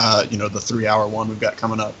 which the 3-hour one we've got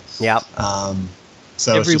coming up. Yeah.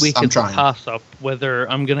 So every week I'm it's a toss-up whether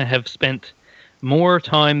I'm going to have spent more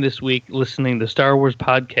time this week listening to Star Wars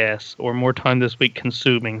podcasts or more time this week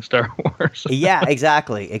consuming Star Wars. Yeah,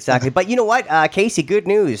 exactly. But you know what, Casey? Good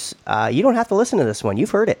news. You don't have to listen to this one.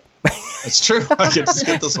 You've heard it. It's true. I can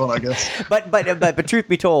skip this one, I guess. But truth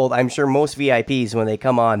be told, I'm sure most VIPs, when they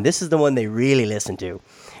come on, this is the one they really listen to,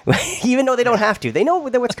 even though they don't have to. They know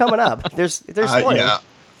what's coming up. There's spoilers. Yeah.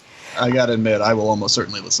 I gotta admit, I will almost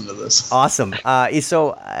certainly listen to this. Awesome.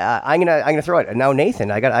 So I'm gonna throw it now,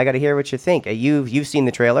 Nathan. I gotta hear what you think. You've seen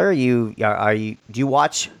the trailer. Do you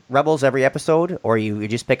watch Rebels every episode, or you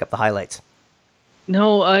just pick up the highlights?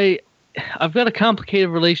 No, I've got a complicated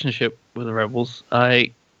relationship with the Rebels.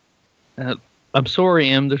 I'm sorry,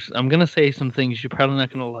 Em. I'm gonna say some things you're probably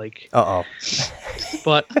not gonna like. But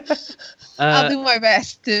I'll do my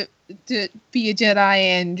best to be a Jedi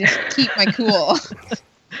and just keep my cool.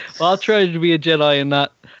 Well, I'll try to be a Jedi and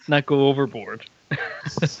not go overboard.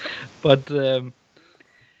 But going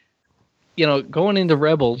into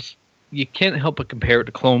Rebels, you can't help but compare it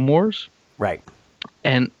to Clone Wars, right?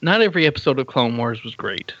 And not every episode of Clone Wars was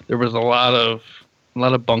great. There was a lot of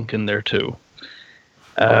bunk in there too.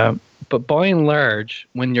 But by and large,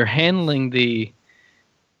 when you're handling the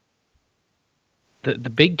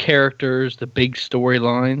big characters, the big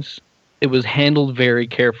storylines, it was handled very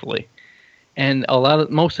carefully. And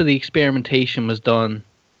most of the experimentation was done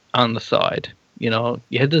on the side. You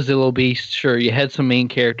had the Zillo Beast, sure, you had some main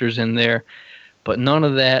characters in there, but none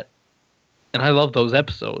of that. And I love those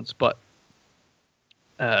episodes, but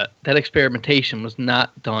that experimentation was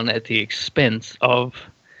not done at the expense of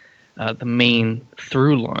the main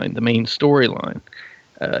through line, the main storyline.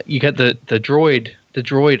 You got the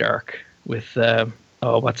droid arc with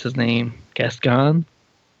what's his name, Gaston,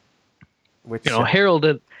 which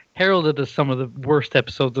heralded as some of the worst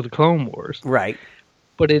episodes of the Clone Wars. Right.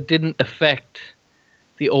 But it didn't affect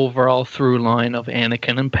the overall through line of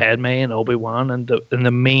Anakin and Padme and Obi-Wan and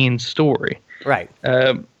the main story. Right.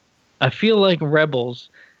 I feel like Rebels,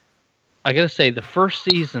 I gotta say, the first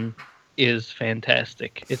season is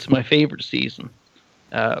fantastic. It's my favorite season.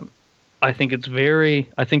 I think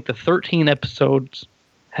the 13 episodes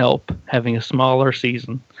help having a smaller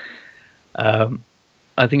season.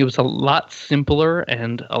 I think it was a lot simpler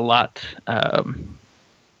and a lot...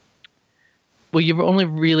 you've only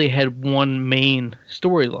really had one main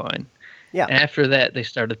storyline. Yeah. And after that, they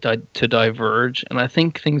started to diverge, and I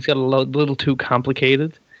think things got a little too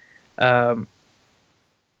complicated. A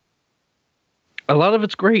lot of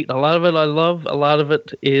it's great. A lot of it I love. A lot of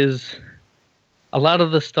it is... A lot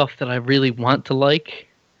of the stuff that I really want to like,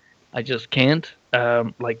 I just can't.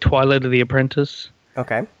 Like Twilight of the Apprentice.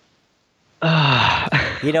 Okay.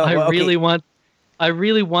 I really want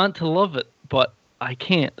to love it, but I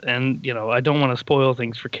can't. And, I don't want to spoil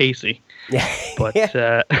things for Casey. Yeah. But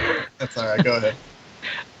that's all right. Go ahead.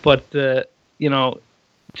 But,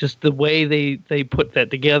 just the way they put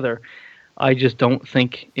that together, I just don't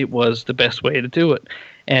think it was the best way to do it.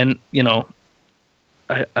 And,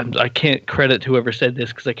 I can't credit whoever said this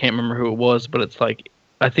because I can't remember who it was, but it's like,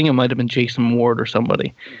 I think it might have been Jason Ward or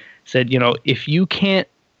somebody said, if you can't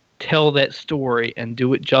tell that story and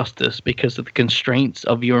do it justice because of the constraints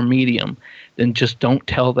of your medium, then just don't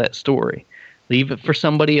tell that story. Leave it for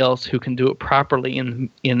somebody else who can do it properly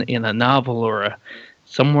in a novel or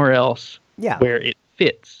somewhere else where it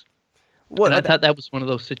fits. Well, and I thought that was one of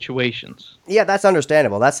those situations. Yeah, that's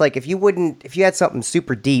understandable. That's like if you had something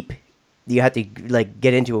super deep, you had to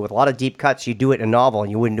get into it with a lot of deep cuts. You do it in a novel,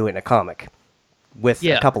 and you wouldn't do it in a comic with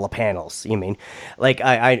a couple of panels. You mean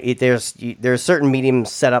there's certain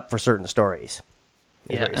mediums set up for certain stories.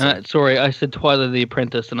 Yeah, sorry, I said Twilight of the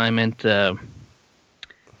Apprentice, and I meant the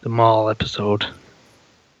Mall episode.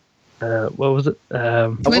 What was it?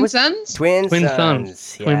 Twin Sons? Twin Sons.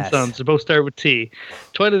 Yes. Twin Sons. They both start with T.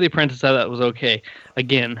 Twilight of the Apprentice, I thought was okay.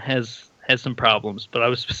 Again, has some problems, but I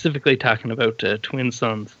was specifically talking about Twin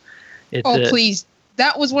Sons. Please.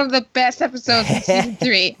 That was one of the best episodes of season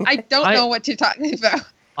 3. I don't know what you're talking about.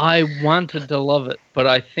 I wanted to love it, but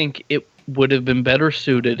I think it would have been better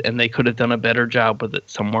suited, and they could have done a better job with it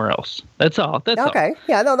somewhere else. That's all. Okay.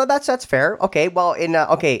 Yeah. No. That's fair. Okay. Well,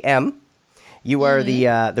 M, you are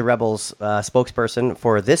the Rebels spokesperson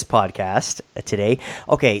for this podcast today.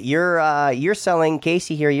 Okay. You're selling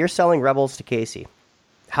Casey here. You're selling Rebels to Casey.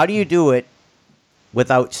 How do you do it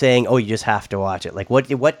without saying, "Oh, you just have to watch it"? Like, what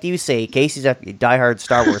do you say? Casey's a diehard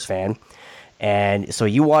Star Wars fan, and so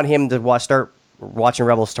you want him to start watching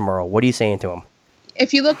Rebels tomorrow. What are you saying to him?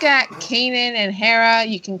 If you look at Kanan and Hera,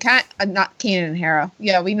 you can not Kanan and Hera.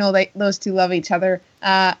 Yeah, we know that those two love each other.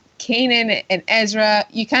 Kanan and Ezra,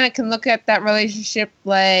 you kind of can look at that relationship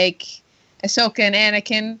like Ahsoka and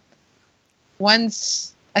Anakin.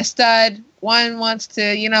 One's a stud. One wants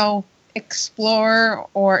to, explore,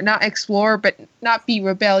 or not explore, but not be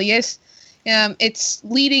rebellious. It's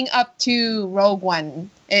leading up to Rogue One.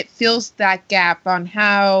 It fills that gap on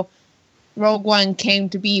how Rogue One came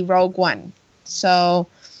to be Rogue One. So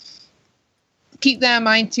keep that in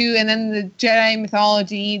mind too. And then the Jedi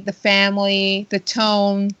mythology, the family, the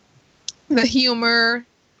tone, the humor,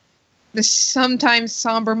 the sometimes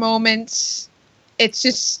somber moments. It's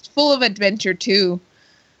just full of adventure too.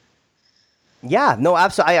 Yeah, no,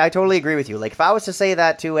 absolutely. I totally agree with you. Like, if I was to say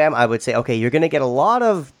that to him, I would say, okay, you're going to get a lot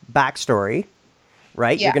of backstory,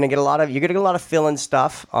 right? Yeah. You're going to get a lot of fill-in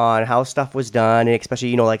stuff on how stuff was done, and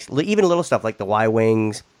especially, like even little stuff like the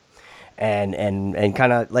Y-wings, and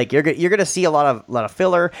kind of like you're going to see a lot of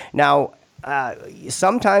filler. Now,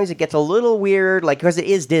 sometimes it gets a little weird, like, because it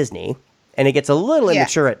is Disney, and it gets a little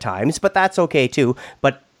immature at times, but that's okay too.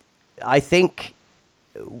 But I think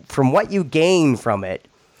from what you gain from it,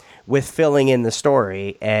 with filling in the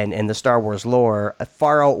story and the Star Wars lore,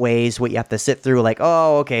 far outweighs what you have to sit through. Like,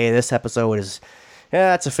 oh, okay, this episode it's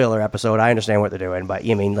a filler episode. I understand what they're doing, but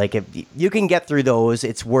you mean, like, if you can get through those,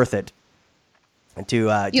 it's worth it. You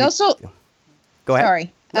also go ahead.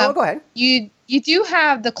 Sorry, no, go ahead. You do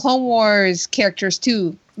have the Clone Wars characters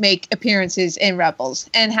too make appearances in Rebels,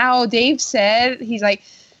 and how Dave said he's like,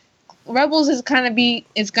 Rebels is gonna be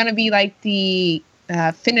like the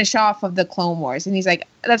finish off of the Clone Wars, and he's like,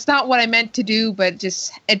 that's not what I meant to do, but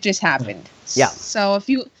it just happened. Yeah. So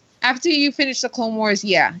after you finish the Clone Wars,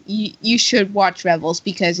 you should watch Rebels,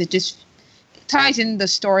 because it just ties in the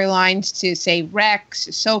storylines to, say, Rex,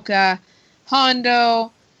 Ahsoka,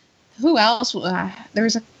 Hondo. Who else? There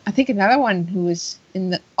was I think another one who was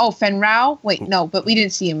in the Fen Rao. Wait, no, but we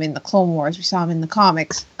didn't see him in the Clone Wars. We saw him in the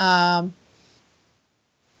comics. But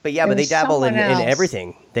they dabble in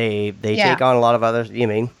everything. They take on a lot of others. You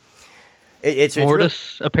mean it's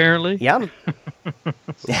Mortis apparently? Yeah.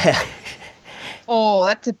 Oh,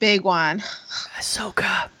 that's a big one.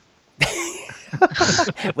 Ahsoka.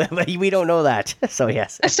 We don't know that, so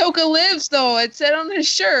yes. Ahsoka lives, though. It said on his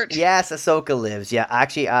shirt. Yes, Ahsoka lives. Yeah,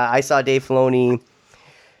 actually, I saw Dave Filoni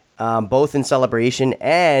both in Celebration,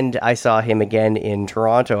 and I saw him again in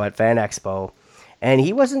Toronto at Fan Expo. And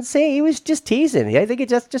he wasn't saying, he was just teasing. I think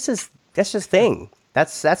that's just his thing.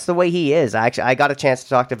 That's the way he is. I got a chance to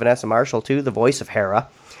talk to Vanessa Marshall too, the voice of Hera,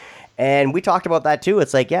 and we talked about that too.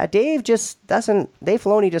 It's like, yeah, Dave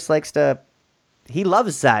Filoni just likes to. He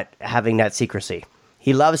loves having that secrecy.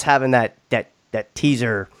 He loves having that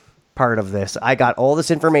teaser part of this. I got all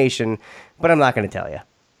this information, but I'm not going to tell you.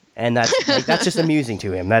 And that's just amusing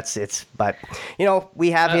to him. But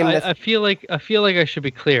we have him. I feel like I should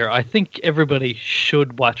be clear. I think everybody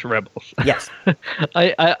should watch Rebels. Yes.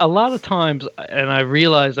 I a lot of times, and I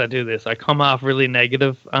realize I do this, I come off really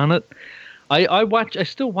negative on it. I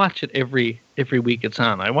still watch it every week it's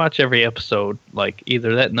on. I watch every episode, like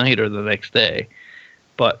either that night or the next day.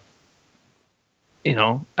 But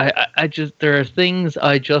I just, there are things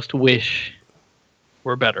I just wish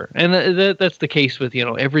were better, and that's the case with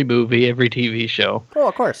every movie, every TV show. Oh,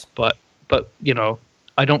 of course. But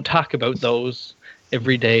I don't talk about those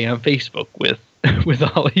every day on Facebook with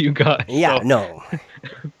all of you guys. Yeah, so. No.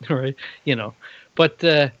 Right, But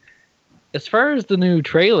as far as the new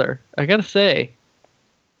trailer, I gotta say,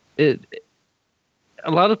 a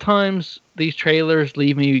lot of times these trailers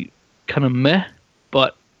leave me kind of meh,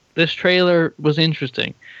 but this trailer was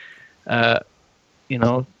interesting. A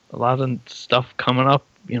lot of stuff coming up,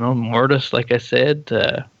 Mortis, like I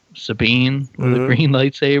said, Sabine with a green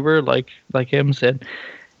lightsaber, like him said,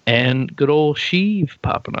 and good old Sheev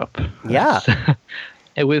popping up. Yeah.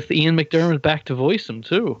 And with Ian McDermott back to voice him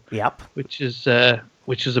too. Yep. Which is a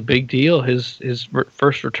big deal. His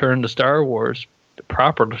first return to Star Wars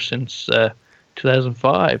proper since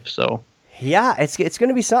 2005. So. Yeah, it's going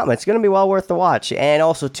to be something. It's going to be well worth the watch. And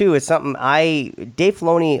also, too, it's something Dave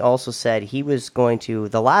Filoni also said he was going to,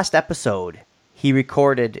 the last episode he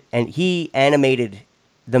recorded and he animated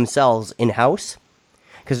themselves in-house.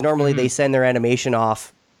 Because normally they send their animation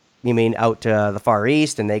off, out to the Far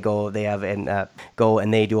East, and they go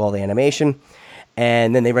and they do all the animation,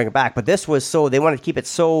 and then they bring it back. But this was they wanted to keep it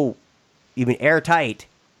so airtight,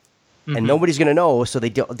 and nobody's going to know, so they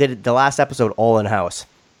did the last episode all in-house.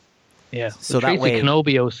 Yeah. So Tracy that way,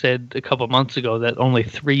 Canobio said a couple months ago that only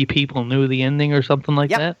 3 people knew the ending or something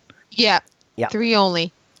like that. Yeah. 3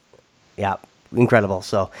 only. Yeah. Incredible.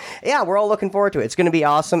 So, yeah, we're all looking forward to it. It's going to be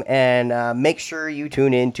awesome. And make sure you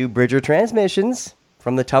tune in to Bridger Transmissions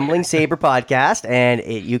from the Tumbling Saber podcast. And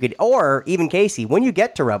you could, or even Casey, when you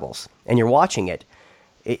get to Rebels and you're watching it,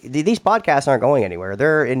 these podcasts aren't going anywhere.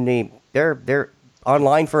 They're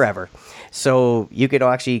online forever. So you could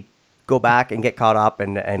actually go back and get caught up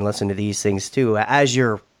and listen to these things too as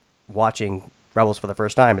you're watching Rebels for the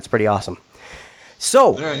first time. It's pretty awesome.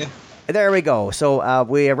 So there we go. So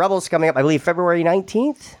we have Rebels coming up, I believe, February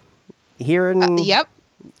 19th here in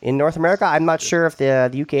in North America. I'm not sure if the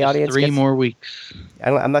UK audience 3 more weeks.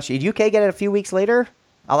 I'm not sure. Did UK get it a few weeks later?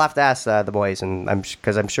 I'll have to ask the boys, and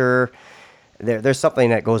because I'm sure there's something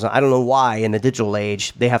that goes on. I don't know why in the digital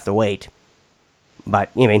age they have to wait.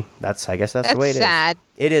 But I guess that's the way it sad.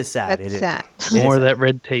 Is. It is sad. That's sad. More of that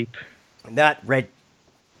red tape. That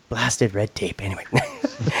blasted red tape. Anyway.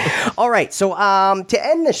 All right. So to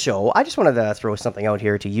end the show, I just wanted to throw something out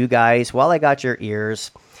here to you guys while I got your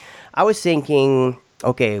ears. I was thinking,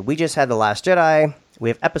 okay, we just had The Last Jedi. We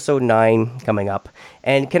have episode 9 coming up.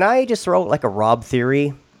 And can I just throw out like a Rob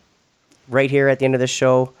theory right here at the end of this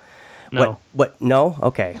show? No. What? No?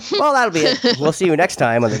 Okay. Well, that'll be it. We'll see you next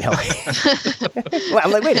time on the Daily. Well,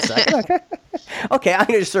 I'm like, wait a second. Okay, I'm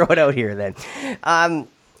going to just throw it out here then.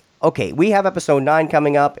 Okay, we have episode 9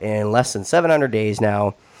 coming up in less than 700 days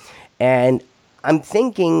now. And I'm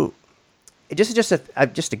thinking, throw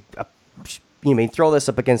this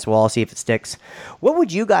up against the wall, see if it sticks. What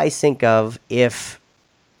would you guys think of if,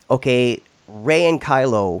 Rey and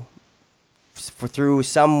Kylo, through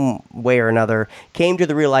some way or another, came to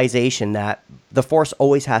the realization that the Force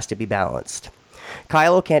always has to be balanced.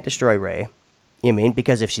 Kylo can't destroy Rey,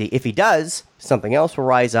 because if he does, something else will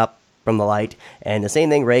rise up from the light, and the same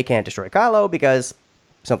thing, Rey can't destroy Kylo because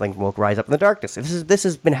something will rise up in the darkness. This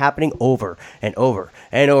has been happening over and over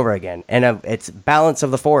and over again, and its balance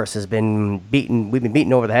of the Force has been beaten. We've been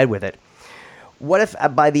beaten over the head with it. What if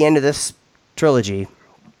by the end of this trilogy,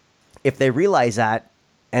 if they realize that,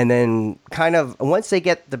 and then kind of, once they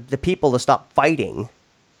get the people to stop fighting,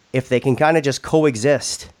 if they can kind of just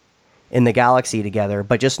coexist in the galaxy together,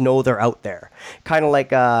 but just know they're out there. Kind of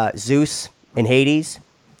like Zeus and Hades.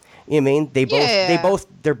 They're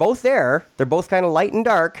both there. They're both kind of light and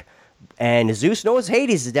dark. And Zeus knows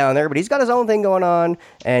Hades is down there, but he's got his own thing going on.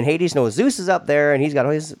 And Hades knows Zeus is up there, and he's got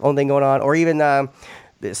his own thing going on. Or even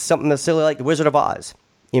something that's silly like the Wizard of Oz.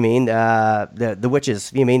 The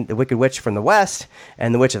witches, the Wicked Witch from the West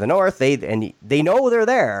and the Witch of the North, they know they're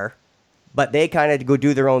there, but they kind of go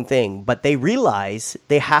do their own thing, but they realize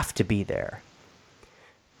they have to be there.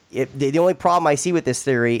 The only problem I see with this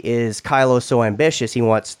theory is Kylo's so ambitious, he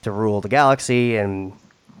wants to rule the galaxy, and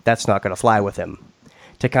that's not going to fly with him,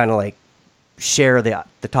 to kind of like share the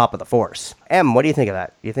top of the Force. Em, what do you think of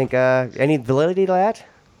that? You think any validity to that?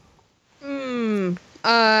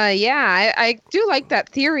 Yeah, I do like that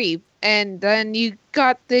theory. And then you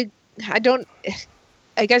got I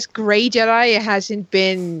guess Grey Jedi hasn't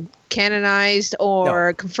been canonized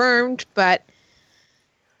or confirmed, but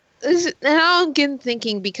now I'm getting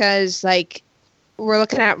thinking, because like we're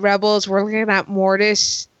looking at Rebels, we're looking at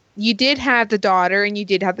Mortis. You did have the daughter and you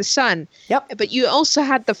did have the son. Yep. But you also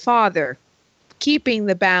had the father keeping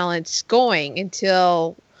the balance going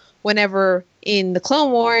until whenever in the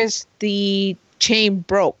Clone Wars the chain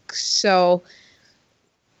broke. So,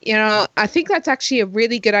 I think that's actually a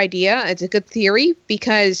really good idea. It's a good theory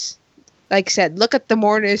because, like I said, look at the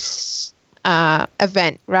Mortis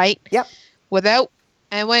event, right? Yep.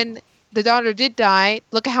 And when the daughter did die,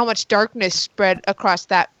 look at how much darkness spread across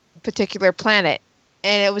that particular planet,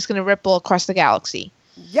 and it was going to ripple across the galaxy.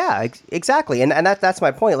 Yeah, exactly. And that's my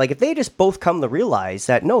point. Like, if they just both come to realize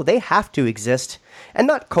that, no, they have to exist and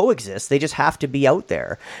not coexist. They just have to be out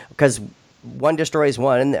there, because one destroys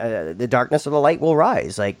one, the darkness or the light will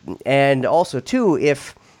rise. Like, and also too,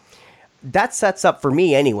 if that sets up for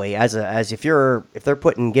me anyway, as if they're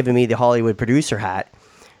giving me the Hollywood producer hat,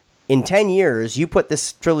 in 10 years, you put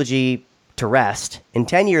this trilogy to rest. In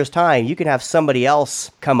 10 years' time, you can have somebody else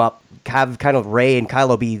come up, have kind of Rey and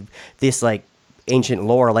Kylo be this like ancient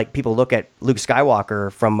lore, like people look at Luke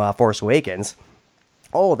Skywalker from Force Awakens.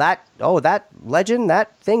 That legend,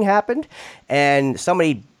 that thing happened, and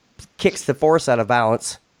somebody kicks the Force out of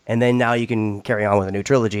balance and then now you can carry on with a new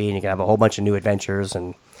trilogy, and you can have a whole bunch of new adventures.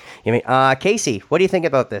 And Casey, what do you think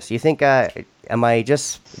about this? You think am I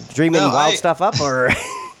just dreaming wild stuff up, or?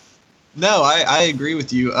 No, I agree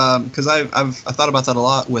with you because I've thought about that a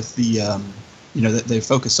lot with the that they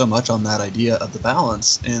focus so much on that idea of the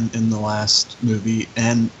balance in the last movie,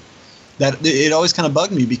 and that it always kind of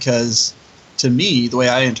bugged me because to me the way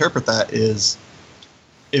I interpret that is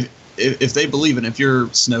if they believe in, if you're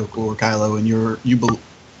Snoke or Kylo and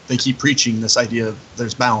they keep preaching this idea of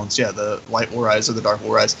there's balance, the light will rise or the dark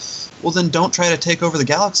will rise. Well, then don't try to take over the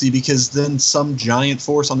galaxy, because then some giant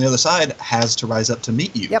force on the other side has to rise up to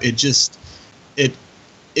meet you. Yep.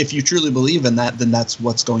 If you truly believe in that, then that's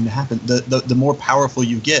what's going to happen. The more powerful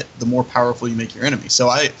you get, the more powerful you make your enemy. So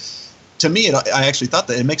I actually thought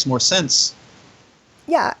that it makes more sense.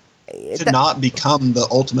 Yeah. To not become the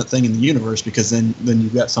ultimate thing in the universe, because then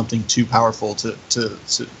you've got something too powerful to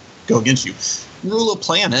go against you. Rule a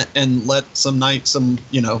planet and let some light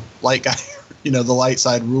guy, the light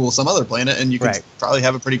side rule some other planet, and you could probably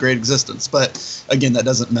have a pretty great existence. But again, that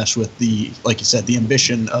doesn't mesh with like you said, the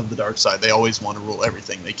ambition of the dark side. They always want to rule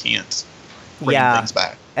everything. They can't bring things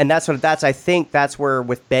back. And I think that's where,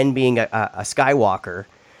 with Ben being a Skywalker,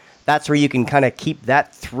 that's where you can kind of keep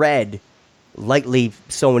that thread lightly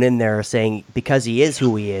sewn in there, saying because he is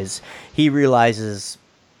who he is, he realizes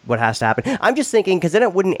what has to happen. I'm just thinking, because then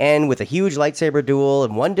it wouldn't end with a huge lightsaber duel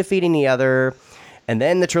and one defeating the other, and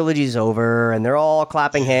then the trilogy's over, and they're all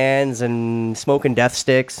clapping hands and smoking death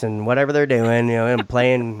sticks and whatever they're doing, and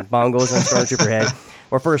playing bongos on Stormtrooper head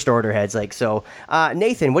or First Order heads.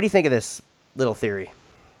 Nathan, what do you think of this little theory?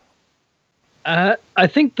 I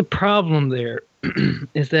think the problem there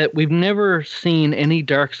is that we've never seen any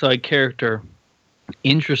dark side character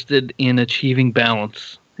interested in achieving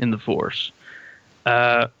balance in the Force.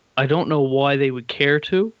 I don't know why they would care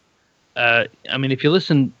to. If you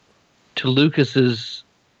listen to Lucas's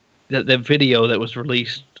that video that was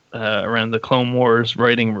released around the Clone Wars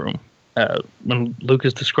writing room, when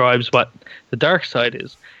Lucas describes what the dark side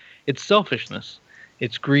is, it's selfishness,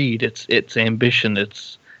 it's greed, it's ambition,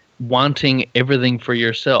 it's wanting everything for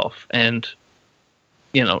yourself. And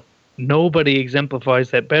nobody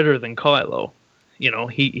exemplifies that better than Kylo.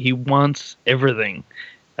 He wants everything.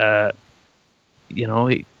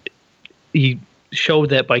 He showed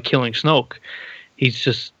that by killing Snoke. He's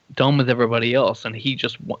just done with everybody else, and he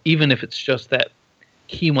just, even if it's just that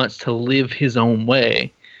he wants to live his own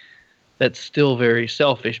way, that's still very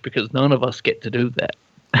selfish, because none of us get to do that.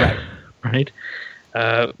 Right?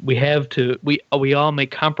 We all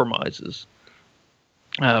make compromises.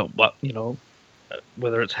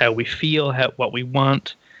 Whether it's how we feel, what we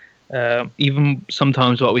want, even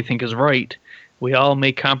sometimes what we think is right, we all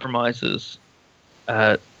make compromises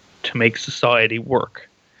to make society work.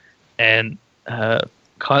 And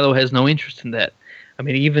Kylo has no interest in that.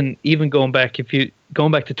 Even going back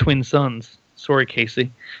to Twin Sons. Sorry,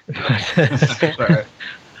 Casey.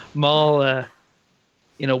 Maul,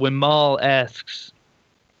 when Maul asks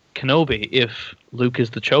Kenobi if Luke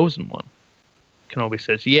is the chosen one, Kenobi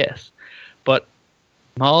says yes. But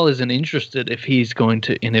Maul isn't interested if he's going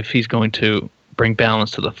to bring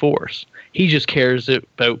balance to the Force. He just cares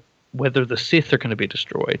about whether the Sith are going to be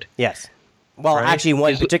destroyed. Yes. Well, actually,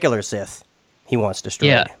 one particular Sith he wants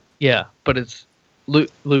destroyed. Yeah. But it's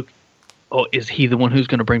Luke. Oh, is he the one who's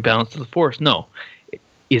going to bring balance to the Force? No.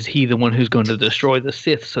 Is he the one who's going to destroy the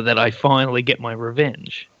Sith so that I finally get my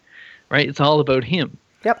revenge? Right? It's all about him.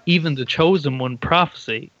 Yep. Even the chosen one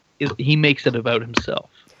prophecy, he makes it about himself.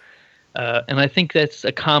 And I think that's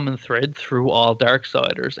a common thread through all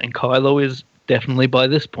Darksiders, and Kylo is definitely, by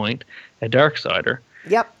this point, a Darksider.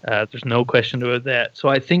 Yep. There's no question about that. So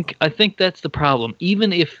I think that's the problem.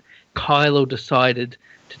 Even if Kylo decided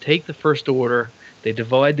to take the First Order, they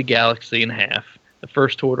divide the galaxy in half. The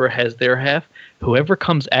First Order has their half. Whoever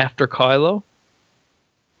comes after Kylo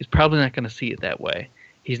is probably not going to see it that way.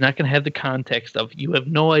 He's not going to have the context of, you have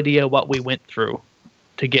no idea what we went through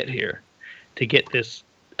to get here, to get this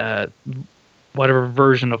whatever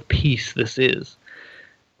version of peace this is.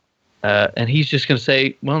 And he's just going to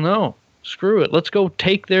say, well, no, screw it. Let's go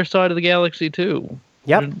take their side of the galaxy too.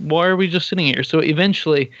 Yep. Why are we just sitting here? So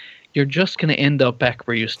eventually, you're just going to end up back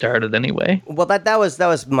where you started anyway. Well, that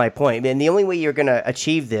was my point. And the only way you're going to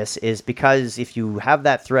achieve this is because if you have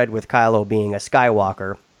that thread with Kylo being a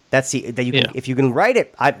Skywalker, if you can write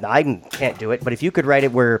it, I can't do it, but if you could write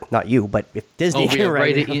it where, not you, but if Disney can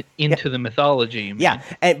write it into the mythology. You mean. Yeah,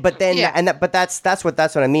 but that's what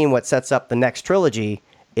I mean. What sets up the next trilogy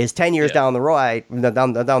is 10 years down the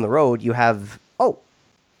road, you have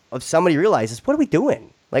if somebody realizes, what are we doing?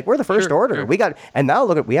 Like, we're the First Order. Sure. We have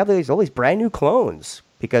all these brand new clones.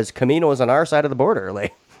 because Kamino is on our side of the border.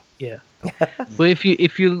 Like, yeah. Well, if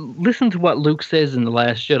you listen to what Luke says in The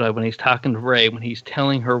Last Jedi when he's talking to Rey, when he's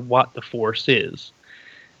telling her what the Force is,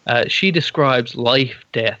 she describes life,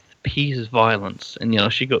 death, peace, violence,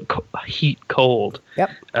 and she goes heat, cold.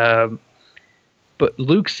 Yep. But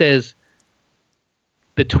Luke says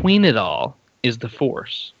between it all is the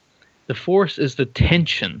Force. The Force is the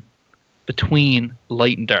tension between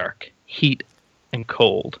light and dark, heat and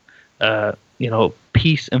cold,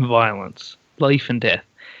 peace and violence, life and death.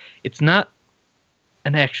 It's not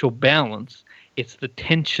an actual balance. It's the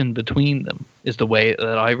tension between them is the way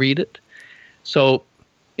that I read it. So,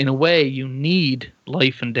 in a way, you need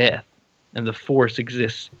life and death, and the Force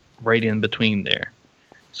exists right in between there.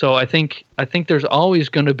 So I think there's always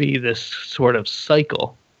going to be this sort of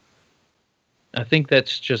cycle. I think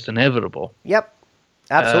that's just inevitable. Yep,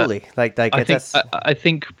 absolutely. I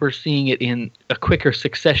think we're seeing it in a quicker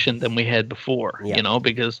succession than we had before. Yep.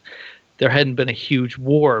 Because there hadn't been a huge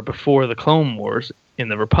war before the Clone Wars in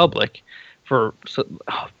the Republic for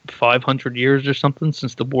 500 years or something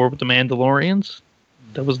since the war with the Mandalorians.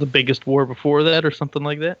 That was the biggest war before that, or something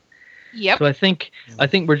like that. Yep. So I think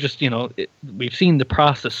we're just we've seen the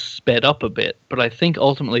process sped up a bit, but I think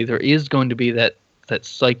ultimately there is going to be that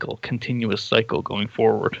cycle, continuous cycle going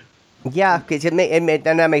forward. Yeah, because and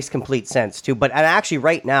that makes complete sense too. But and actually,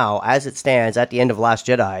 right now, as it stands at the end of Last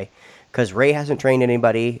Jedi, because Rey hasn't trained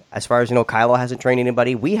anybody, as far as Kylo hasn't trained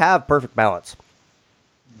anybody, we have perfect balance.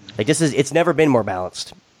 Like it's never been more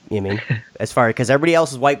balanced. As far because everybody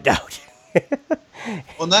else is wiped out.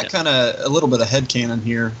 Well, and that kind of a little bit of headcanon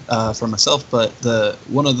here for myself, but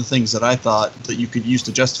one of the things that I thought that you could use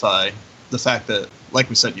to justify the fact that, like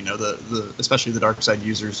we said, the especially the dark side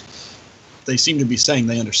users, they seem to be saying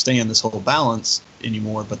they understand this whole balance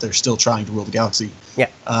anymore, but they're still trying to rule the galaxy. Yeah.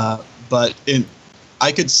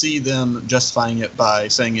 I could see them justifying it by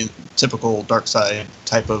saying in typical dark side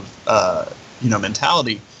type of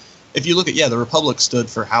mentality. If you look at the Republic stood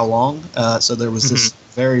for how long? So there was this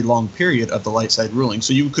very long period of the light side ruling.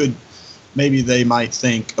 So they might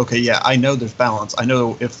think, okay, I know there's balance. I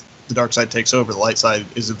know if the dark side takes over, the light side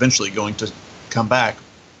is eventually going to come back.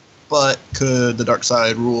 But could the dark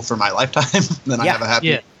side rule for my lifetime? Then I have a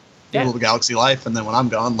happy rule the galaxy life, and then when I'm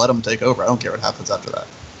gone, let them take over. I don't care what happens after that.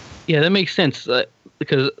 Yeah, that makes sense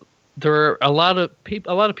because there are a lot of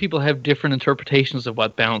people have different interpretations of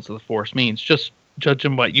what balance of the Force means. Just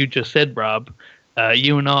judging what you just said, Rob,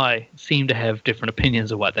 you and I seem to have different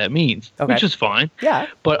opinions of what that means, which is fine. Yeah.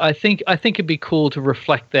 But I think it'd be cool to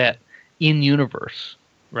reflect that in universe,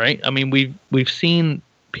 right? I mean, we've seen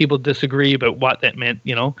people disagree about what that meant.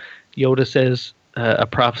 Yoda says a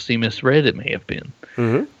prophecy misread. It may have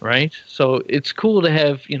been, right? So it's cool to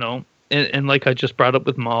have and like I just brought up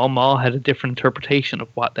with Maul. Maul had a different interpretation of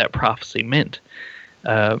what that prophecy meant.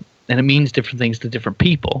 And it means different things to different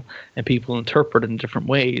people, and people interpret it in different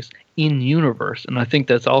ways in universe. And I think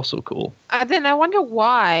that's also cool. Then I wonder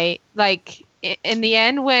why, like, in the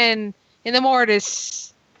end, when in the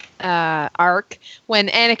Mortis arc, when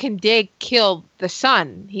Anakin did kill the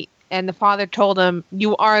son, and the father told him,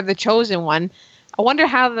 "You are the chosen one." I wonder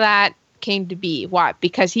how that came to be. What?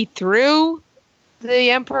 Because he threw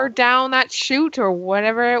the Emperor down that chute, or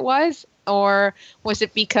whatever it was, or was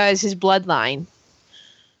it because his bloodline?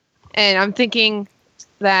 And I'm thinking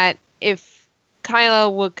that if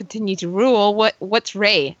Kylo will continue to rule, what's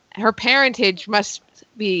Rey? Her parentage must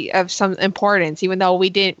be of some importance, even though we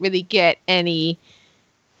didn't really get any,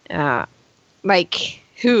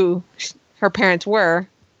 who her parents were.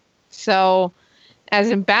 So, as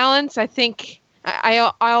in balance, I think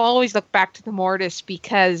I'll always look back to the Mortis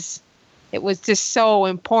because it was just so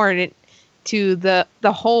important to the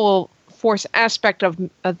whole Force aspect of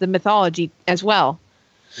the mythology as well.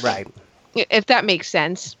 Right. If that makes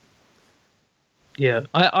sense. Yeah,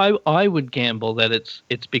 I would gamble that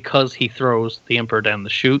it's because he throws the Emperor down the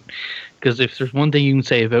chute. Because if there's one thing you can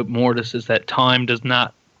say about Mortis is that time does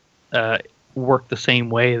not work the same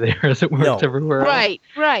way there as it works everywhere else.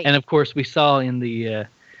 Right. And of course, we saw in the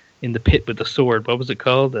pit with the sword. What was it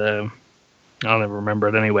called? I'll never remember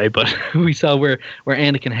it anyway. But we saw where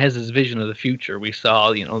Anakin has his vision of the future. We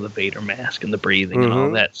saw the Vader mask and the breathing and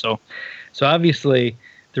all that. So obviously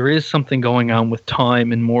there is something going on with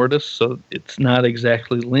time in Mortis, so it's not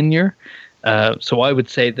exactly linear. So I would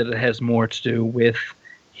say that it has more to do with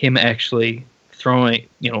him actually throwing,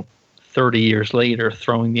 30 years later,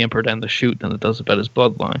 throwing the Emperor down the chute than it does about his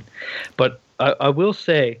bloodline. But I will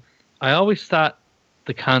say, I always thought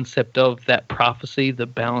the concept of that prophecy, the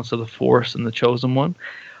balance of the Force and the Chosen One,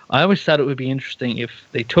 I always thought it would be interesting if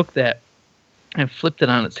they took that and flipped it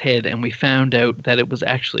on its head and we found out that it was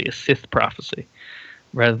actually a Sith prophecy.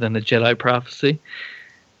 rather than a Jedi prophecy,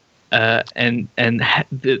 and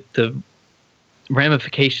the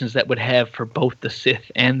ramifications that would have for both the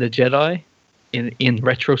Sith and the Jedi in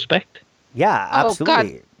retrospect. Yeah, absolutely. Oh,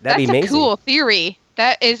 God. That'd be amazing. That's a cool theory.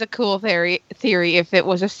 That is a cool theory if it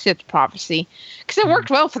was a Sith prophecy. Because it worked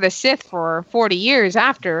well for the Sith for 40 years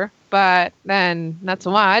after, but then not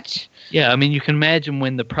so much. Yeah, I mean, you can imagine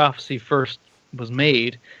when the prophecy first was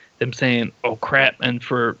made, them saying, oh, crap, and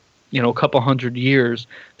for, a couple hundred years,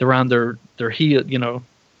 they're on their heel,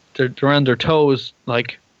 they're on their toes,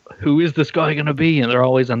 like, who is this guy going to be? And they're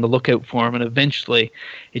always on the lookout for him. And eventually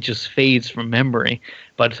it just fades from memory.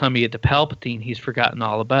 By the time you get to Palpatine, he's forgotten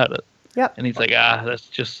all about it. Yep. And he's like, that's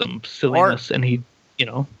just some silliness. And he,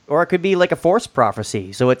 Or it could be like a Force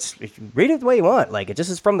prophecy. So read it the way you want. Like, it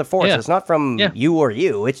just is from the Force. Yeah. It's not from you or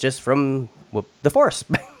you. It's just from the Force.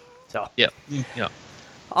 So. Yeah.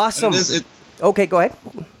 Awesome. Okay, go ahead.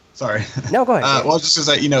 Sorry. No, go ahead. Well, I was just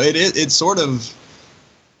going to say, it's sort of,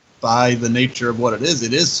 by the nature of what it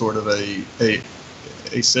is sort of a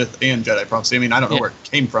Sith and Jedi prophecy. I mean, I don't know where it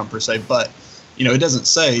came from per se, but it doesn't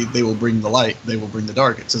say they will bring the light, they will bring the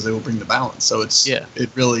dark. It says they will bring the balance. So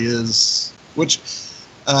it really is, which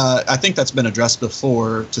I think that's been addressed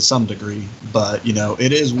before to some degree, but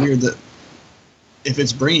it is weird that if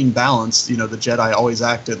it's bringing balance, the Jedi always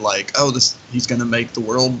acted like, he's going to make the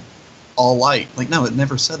world all light. Like, no, it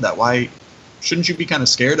never said that. Why? Shouldn't you be kind of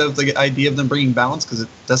scared of the idea of them bringing balance? Because it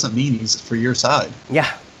doesn't mean he's for your side.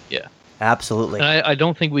 Yeah. Yeah. Absolutely. And I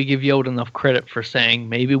don't think we give Yoda enough credit for saying,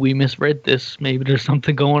 maybe we misread this. Maybe there's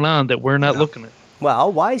something going on that we're not looking at.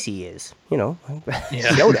 Well, wise he is. Yoda.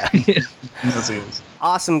 Yes, he is.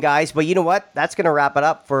 Awesome, guys. But you know what? That's going to wrap it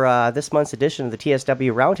up for this month's edition of the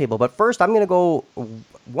TSW Roundtable. But first, I'm going to go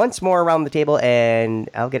once more around the table, and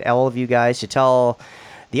I'll get all of you guys to tell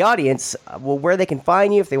the audience where they can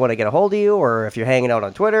find you if they want to get a hold of you, or if you're hanging out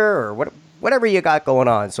on Twitter, or whatever you got going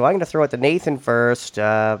on. So I'm going to throw it to Nathan first.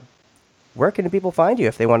 Where can people find you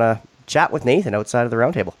if they want to chat with Nathan outside of the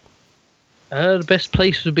roundtable? The best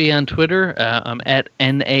place would be on Twitter. I'm at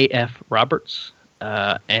NAF Roberts,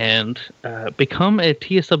 and become a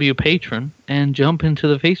TSW patron and jump into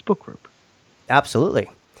the Facebook group. Absolutely.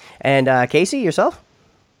 And Casey, yourself?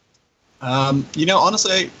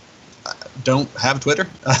 Honestly, I don't have Twitter.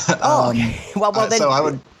 Okay. Well, then. So I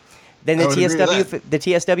would. Then the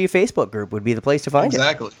TSW Facebook group would be the place to find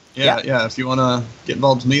exactly. Yeah. If you want to get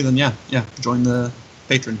involved with me, then join the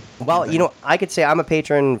patron. Well, I could say I'm a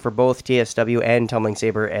patron for both TSW and Tumbling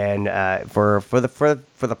Saber, and for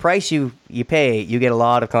the price you pay, you get a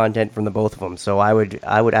lot of content from the both of them. So I would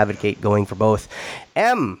advocate going for both.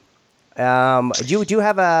 Do you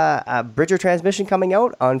have a Bridger transmission coming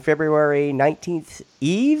out on February 19th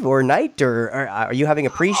eve or night, or are you having a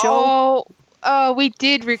pre-show? We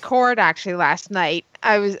did record actually last night.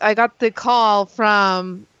 I got the call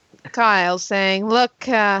from Kyle saying, "Look,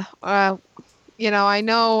 I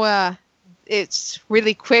know it's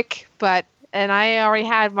really quick, and I already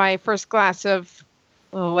had my first glass of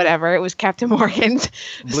whatever. It was Captain Morgan's."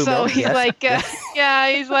 Blue so milk, he's yes. like,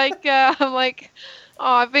 he's like, I'm like, "Oh,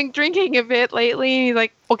 I've been drinking a bit lately." And he's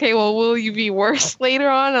like, "Okay, well, will you be worse later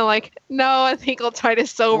on?" I'm like, "No, I think I'll try to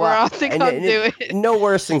sober up to come do it." No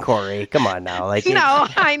worse than Corey. Come on now. No,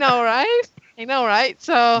 I know, right?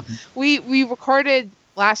 So we recorded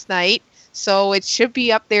last night, so it should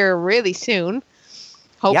be up there really soon,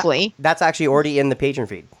 hopefully. Yeah, that's actually already in the patron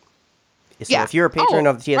feed. So if you're a patron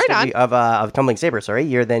of the TSW, right of Tumbling Saber, it's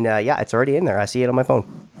already in there. I see it on my phone.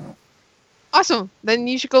 Awesome. Then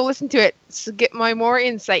you should go listen to it to get my more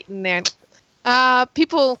insight in there.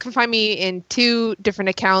 People can find me in 2 different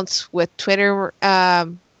accounts with Twitter.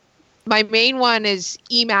 My main one is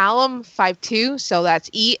emallam52, so that's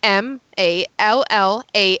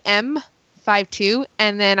EMALLAM52.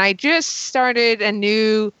 And then I just started a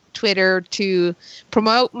new Twitter to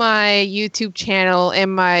promote my YouTube channel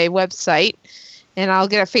and my website. And I'll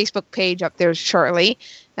get a Facebook page up there shortly.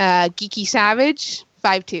 Geeky Savage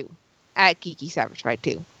 52. At Geeky Savage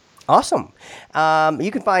 52. Awesome.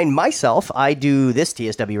 You can find myself. I do this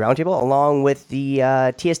TSW Roundtable along with the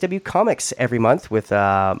TSW Comics every month with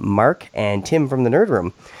Mark and Tim from the Nerd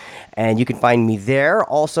Room. And you can find me there.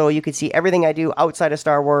 Also, you can see everything I do outside of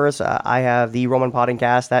Star Wars. I have the Roman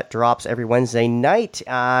Podcast that drops every Wednesday night.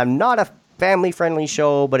 Not a family-friendly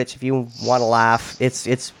show, but if you want to laugh,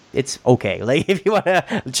 it's okay. Like, if you want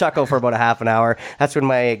to chuckle for about a half an hour, that's when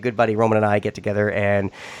my good buddy Roman and I get together and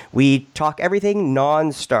we talk everything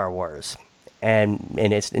non-Star Wars. and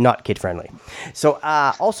it's not kid friendly. So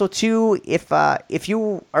also too, if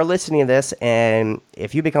you are listening to this and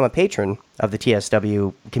if you become a patron of the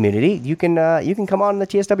TSW community, you can come on the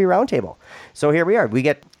TSW Roundtable. So here we are. We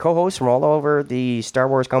get co-hosts from all over the Star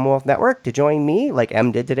Wars Commonwealth Network to join me, like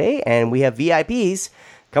Em did today, and we have VIPs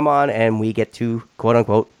come on and we get to quote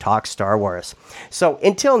unquote talk Star Wars. So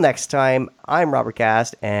until next time, I'm Robert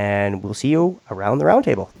Cast, and we'll see you around the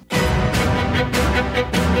roundtable.